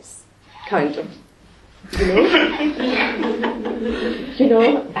hilarious, kind of. And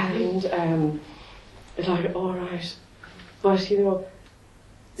like, all right, but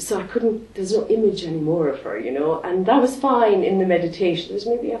so I couldn't. There's no image anymore of her, and that was fine in the meditation. There was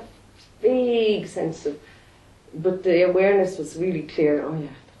maybe a vague sense of, but the awareness was really clear. Oh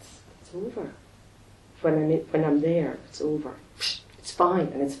yeah, it's over. When I'm there, it's over. It's fine,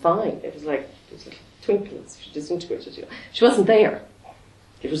 and it's fine. It was like there's little twinkles. She disintegrated. She wasn't there.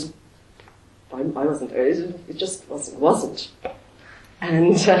 It was. I wasn't there. It just wasn't.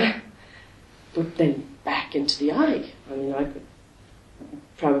 And but then back into the I. I mean, I could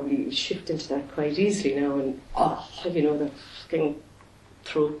probably shift into that quite easily now, and the fucking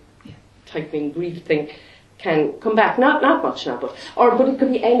throat tightening grief thing can come back. Not much now, but it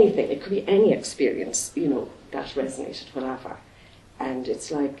could be anything. It could be any experience, that resonated, whatever. And it's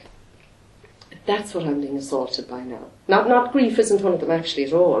like, that's what I'm being assaulted by now. Not grief isn't one of them actually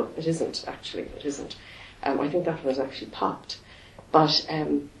at all. It isn't. I think that was actually popped. But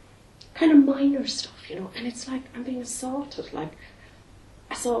kind of minor stuff, and it's like I'm being assaulted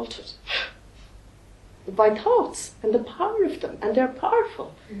by thoughts and the power of them, and they're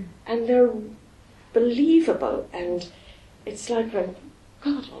powerful and they're believable, and it's like,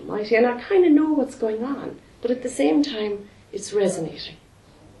 God Almighty, and I kind of know what's going on, but at the same time it's resonating.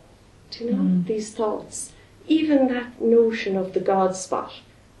 Do you know, these thoughts, even that notion of the God spot.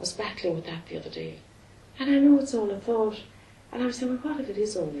 I was battling with that the other day, and I know it's all a thought, and I was saying, well, what if it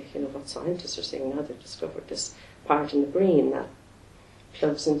is only, what scientists are saying now, they've discovered this part in the brain that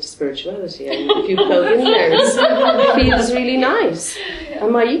plugs into spirituality, and if you plug in there, it feels really nice.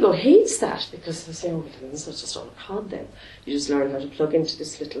 And my ego hates that, because they say, it's just all a cod then. You just learn how to plug into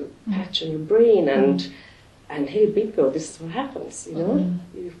this little patch in your brain, and hey, bingo, this is what happens, You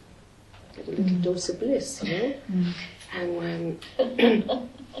get a little dose of bliss, And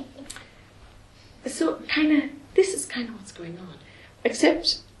so this is kind of what's going on.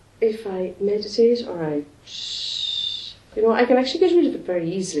 Except if I meditate or I can actually get rid of it very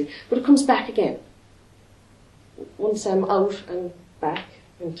easily, but it comes back again. Once I'm out and back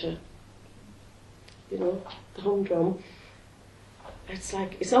into, the humdrum, it's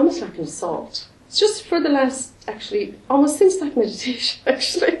almost like an assault. It's just for the last, almost since that meditation,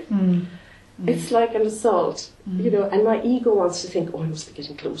 It's like an assault, and my ego wants to think, I must be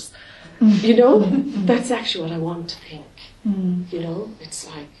getting close. That's actually what I want to think. It's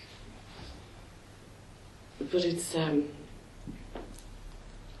like, but it's, I'm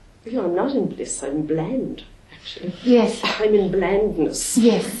not in bliss, I'm blend, actually. Yes. I'm in blendness.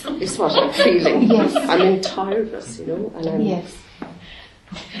 Yes. Is what I'm feeling. Yes. I'm in tiredness, you know, and I'm. Yes.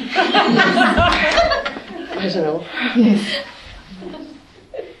 I don't know. Yes.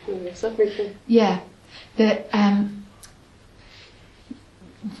 Is that everything? Yeah.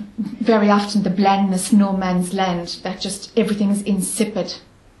 Very often the blandness, no man's land, that just everything is insipid.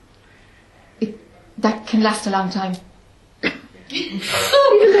 That can last a long time. Even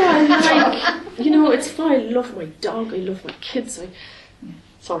though I like, you know, it's fine. I love my dog. I love my kids. I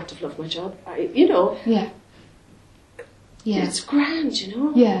sort of love my job. You know. Yeah. Yeah. It's grand, you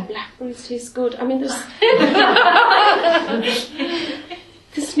know. Yeah. Blackberries taste good. I mean, there's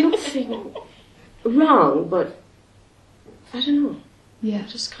nothing wrong, but I don't know. Yeah. I'm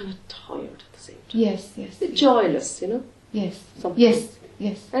just kind of tired at the same time. Yes, yes. A bit joyless, you know. Yes. Something. Yes,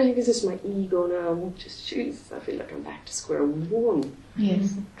 yes. I think it's just my ego now. Just, Jesus, I feel like I'm back to square one.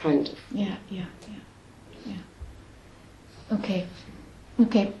 Yes. Kind of. Yeah. Okay.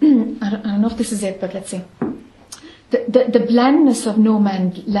 I don't know if this is it, but let's see. The blandness of no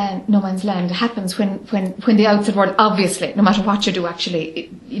man's land happens when the outside world, obviously, no matter what you do, actually,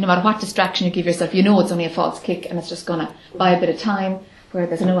 no matter what distraction you give yourself, you know it's only a false kick and it's just going to buy a bit of time where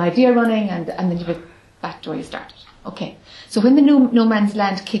there's no idea running and then you get back to where you started. Okay. So when the no man's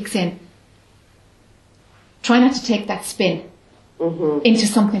land kicks in, try not to take that spin into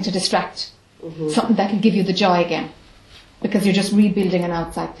something to distract, something that can give you the joy again, because you're just rebuilding an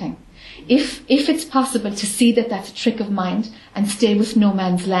outside thing. If it's possible to see that that's a trick of mind and stay with no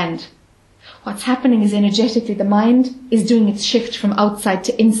man's land, what's happening is energetically the mind is doing its shift from outside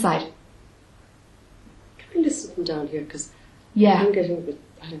to inside. Can I listen from down here? Because Yeah. I'm getting a bit,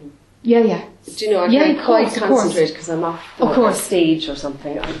 I don't know. Yeah. Do you know, I Yeah, can't of quite course, of concentrate course. because I'm off Of course. stage or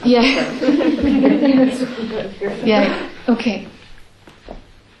something. Yeah. Yeah. Okay.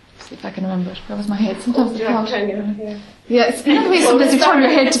 See if I can remember it. Where was my head? Sometimes the thought. Yeah, it's another way sometimes you turn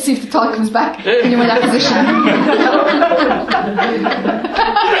your head to see if the thought comes back when you're in that position.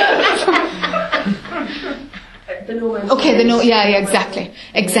 Okay,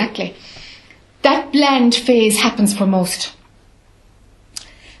 exactly. That blend phase happens for most.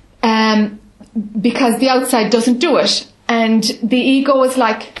 Because the outside doesn't do it, and the ego is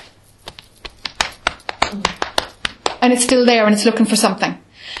like, and it's still there and it's looking for something.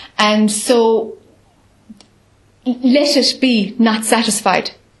 And so let it be not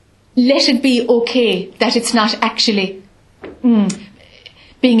satisfied. Let it be okay that it's not actually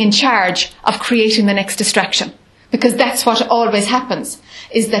being in charge of creating the next distraction. Because that's what always happens,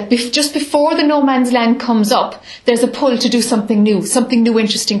 is that just before the no man's land comes up, there's a pull to do something new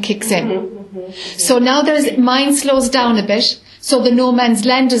interesting kicks in. So now mind slows down a bit, so the no man's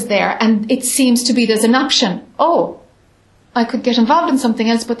land is there, and it seems to be there's an option. Oh, I could get involved in something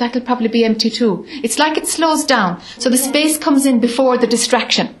else, but that'll probably be empty too. It's like it slows down. So the space comes in before the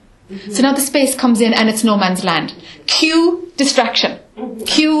distraction. So now the space comes in and it's no man's land. Cue distraction.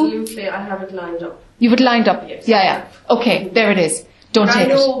 Cue. Absolutely, I have it lined up. You've it lined up? Yes. Yeah. Okay, there it is. Don't take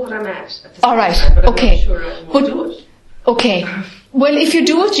it. I know what I'm at. All right, but okay. I'm not sure I will do it. Okay. Well, if you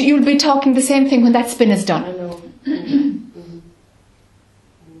do it, you'll be talking the same thing when that spin is done. I know.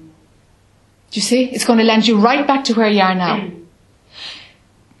 Do you see? It's going to land you right back to where you are now.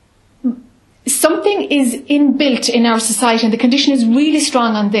 Something is inbuilt in our society, and the condition is really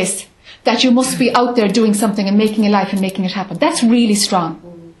strong on this, that you must be out there doing something and making a life and making it happen. That's really strong.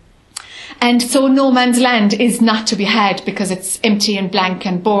 And so no man's land is not to be had because it's empty and blank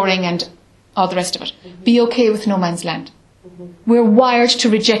and boring and all the rest of it. Be okay with no man's land. We're wired to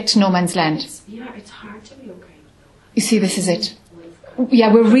reject no man's land. It's hard to be okay with that. You see, this is it.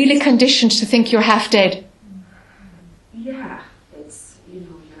 Yeah, we're really conditioned to think you're half dead. Yeah, it's, you're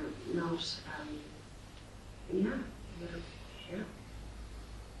not,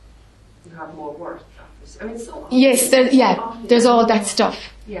 you have more worth. I mean, so Yes, there's all that stuff.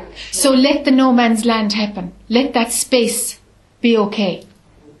 Yeah. So let the no man's land happen. Let that space be okay.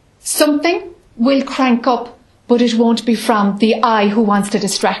 Something will crank up, but it won't be from the I who wants to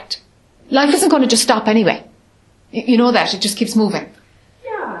distract. Life isn't going to just stop anyway. You know that, it just keeps moving.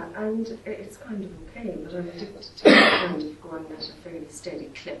 Yeah, and it's kind of okay, but I'm addicted to kind of going at a fairly steady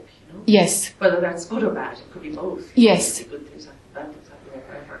clip, you know? Yes. Whether that's good or bad, it could be both. Yes. It could be good things happen, bad things happen, or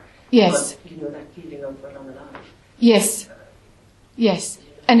whatever. Yes. But, that feeling of, well, I'm alive. Yes. Yes.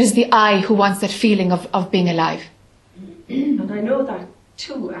 And it's the I who wants that feeling of being alive. And I know that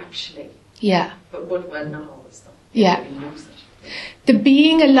too, actually. Yeah. But well, not always, though. Yeah. You lose it. The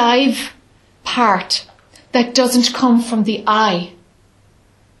being alive part that doesn't come from the I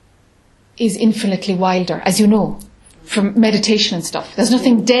is infinitely wilder, as you know. from meditation and stuff. There's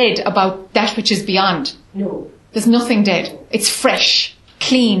nothing dead about that which is beyond. No. There's nothing dead. It's fresh,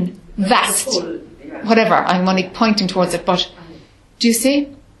 clean, vast, whatever. I'm only pointing towards it, but do you see?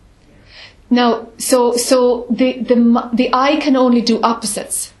 Now, so the I can only do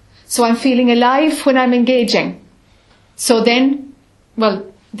opposites. So I'm feeling alive when I'm engaging. So then, well,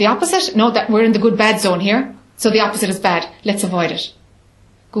 the opposite? No, that we're in the good bad zone here. So the opposite is bad. Let's avoid it.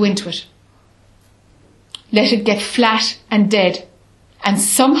 Go into it. Let it get flat and dead. And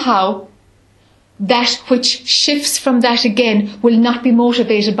somehow, that which shifts from that again will not be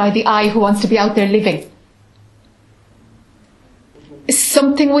motivated by the I who wants to be out there living.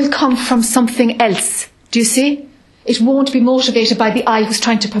 Something will come from something else. Do you see? It won't be motivated by the I who's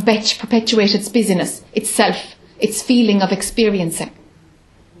trying to perpetuate its busyness, itself, its feeling of experiencing.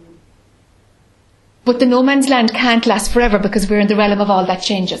 But the no man's land can't last forever because we're in the realm of all that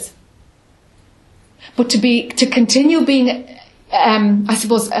changes. But to continue being, I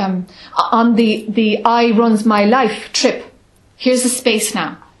suppose, on the I runs my life trip, here's the space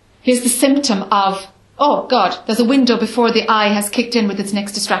now. Here's the symptom of, oh God, there's a window before the I has kicked in with its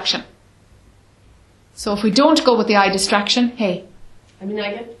next distraction. So if we don't go with the I distraction, hey. I mean,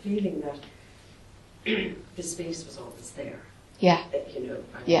 I get the feeling that the space was always there. Yeah. You know,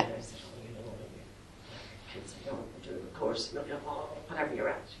 I mean, Yeah. I said, oh, you know, kids, you know, do a course, whatever you're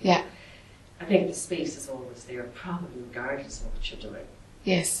at. Yeah. I think the space is always there, probably regardless of what you're doing.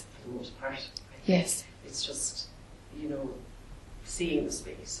 Yes. For the most part. Yes. It's just, you know, seeing the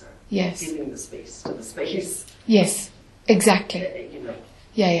space or Yes. giving the space to the space. Yes. Exactly. You know,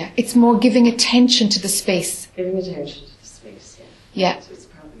 Yeah. It's more giving attention to the space. giving attention to the space, yeah. Yeah. So it's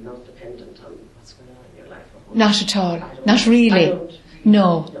probably not dependent on what's going on in your life. Not at all. I don't Not know. really. I don't.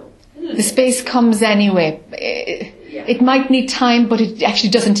 No. The space comes anyway. It might need time, but it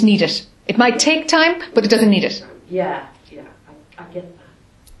actually doesn't need it. It might take time, but it doesn't need it. Yeah. I get that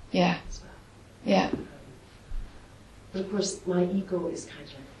Yeah. as well. Yeah. But of course, my ego is kind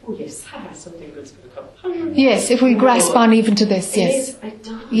of like, oh yes, something good's going to come. Yes, if we grasp on even to this, It yes. is, it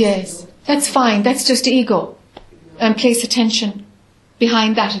does, Yes. you know. That's fine. That's just ego. And place attention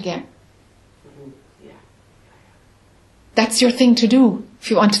behind that again. Yeah. That's your thing to do. If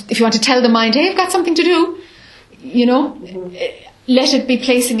you want to tell the mind, hey, I've got something to do, you know, let it be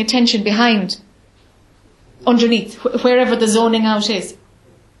placing attention behind, underneath, wherever the zoning out is.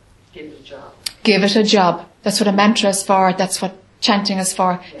 Give it a job. Give it a job. That's what a mantra is for. That's what chanting is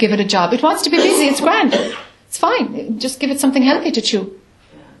for. Give it a job. It wants to be busy. It's grand. It's fine. Just give it something healthy to chew.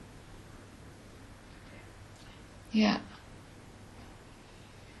 Yeah.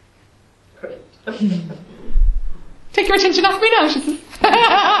 Great. Take your attention off me now, she says.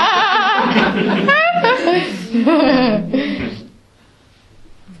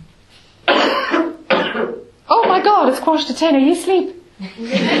 Oh my God, it's 9:45. Are you asleep?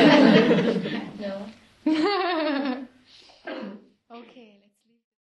 No.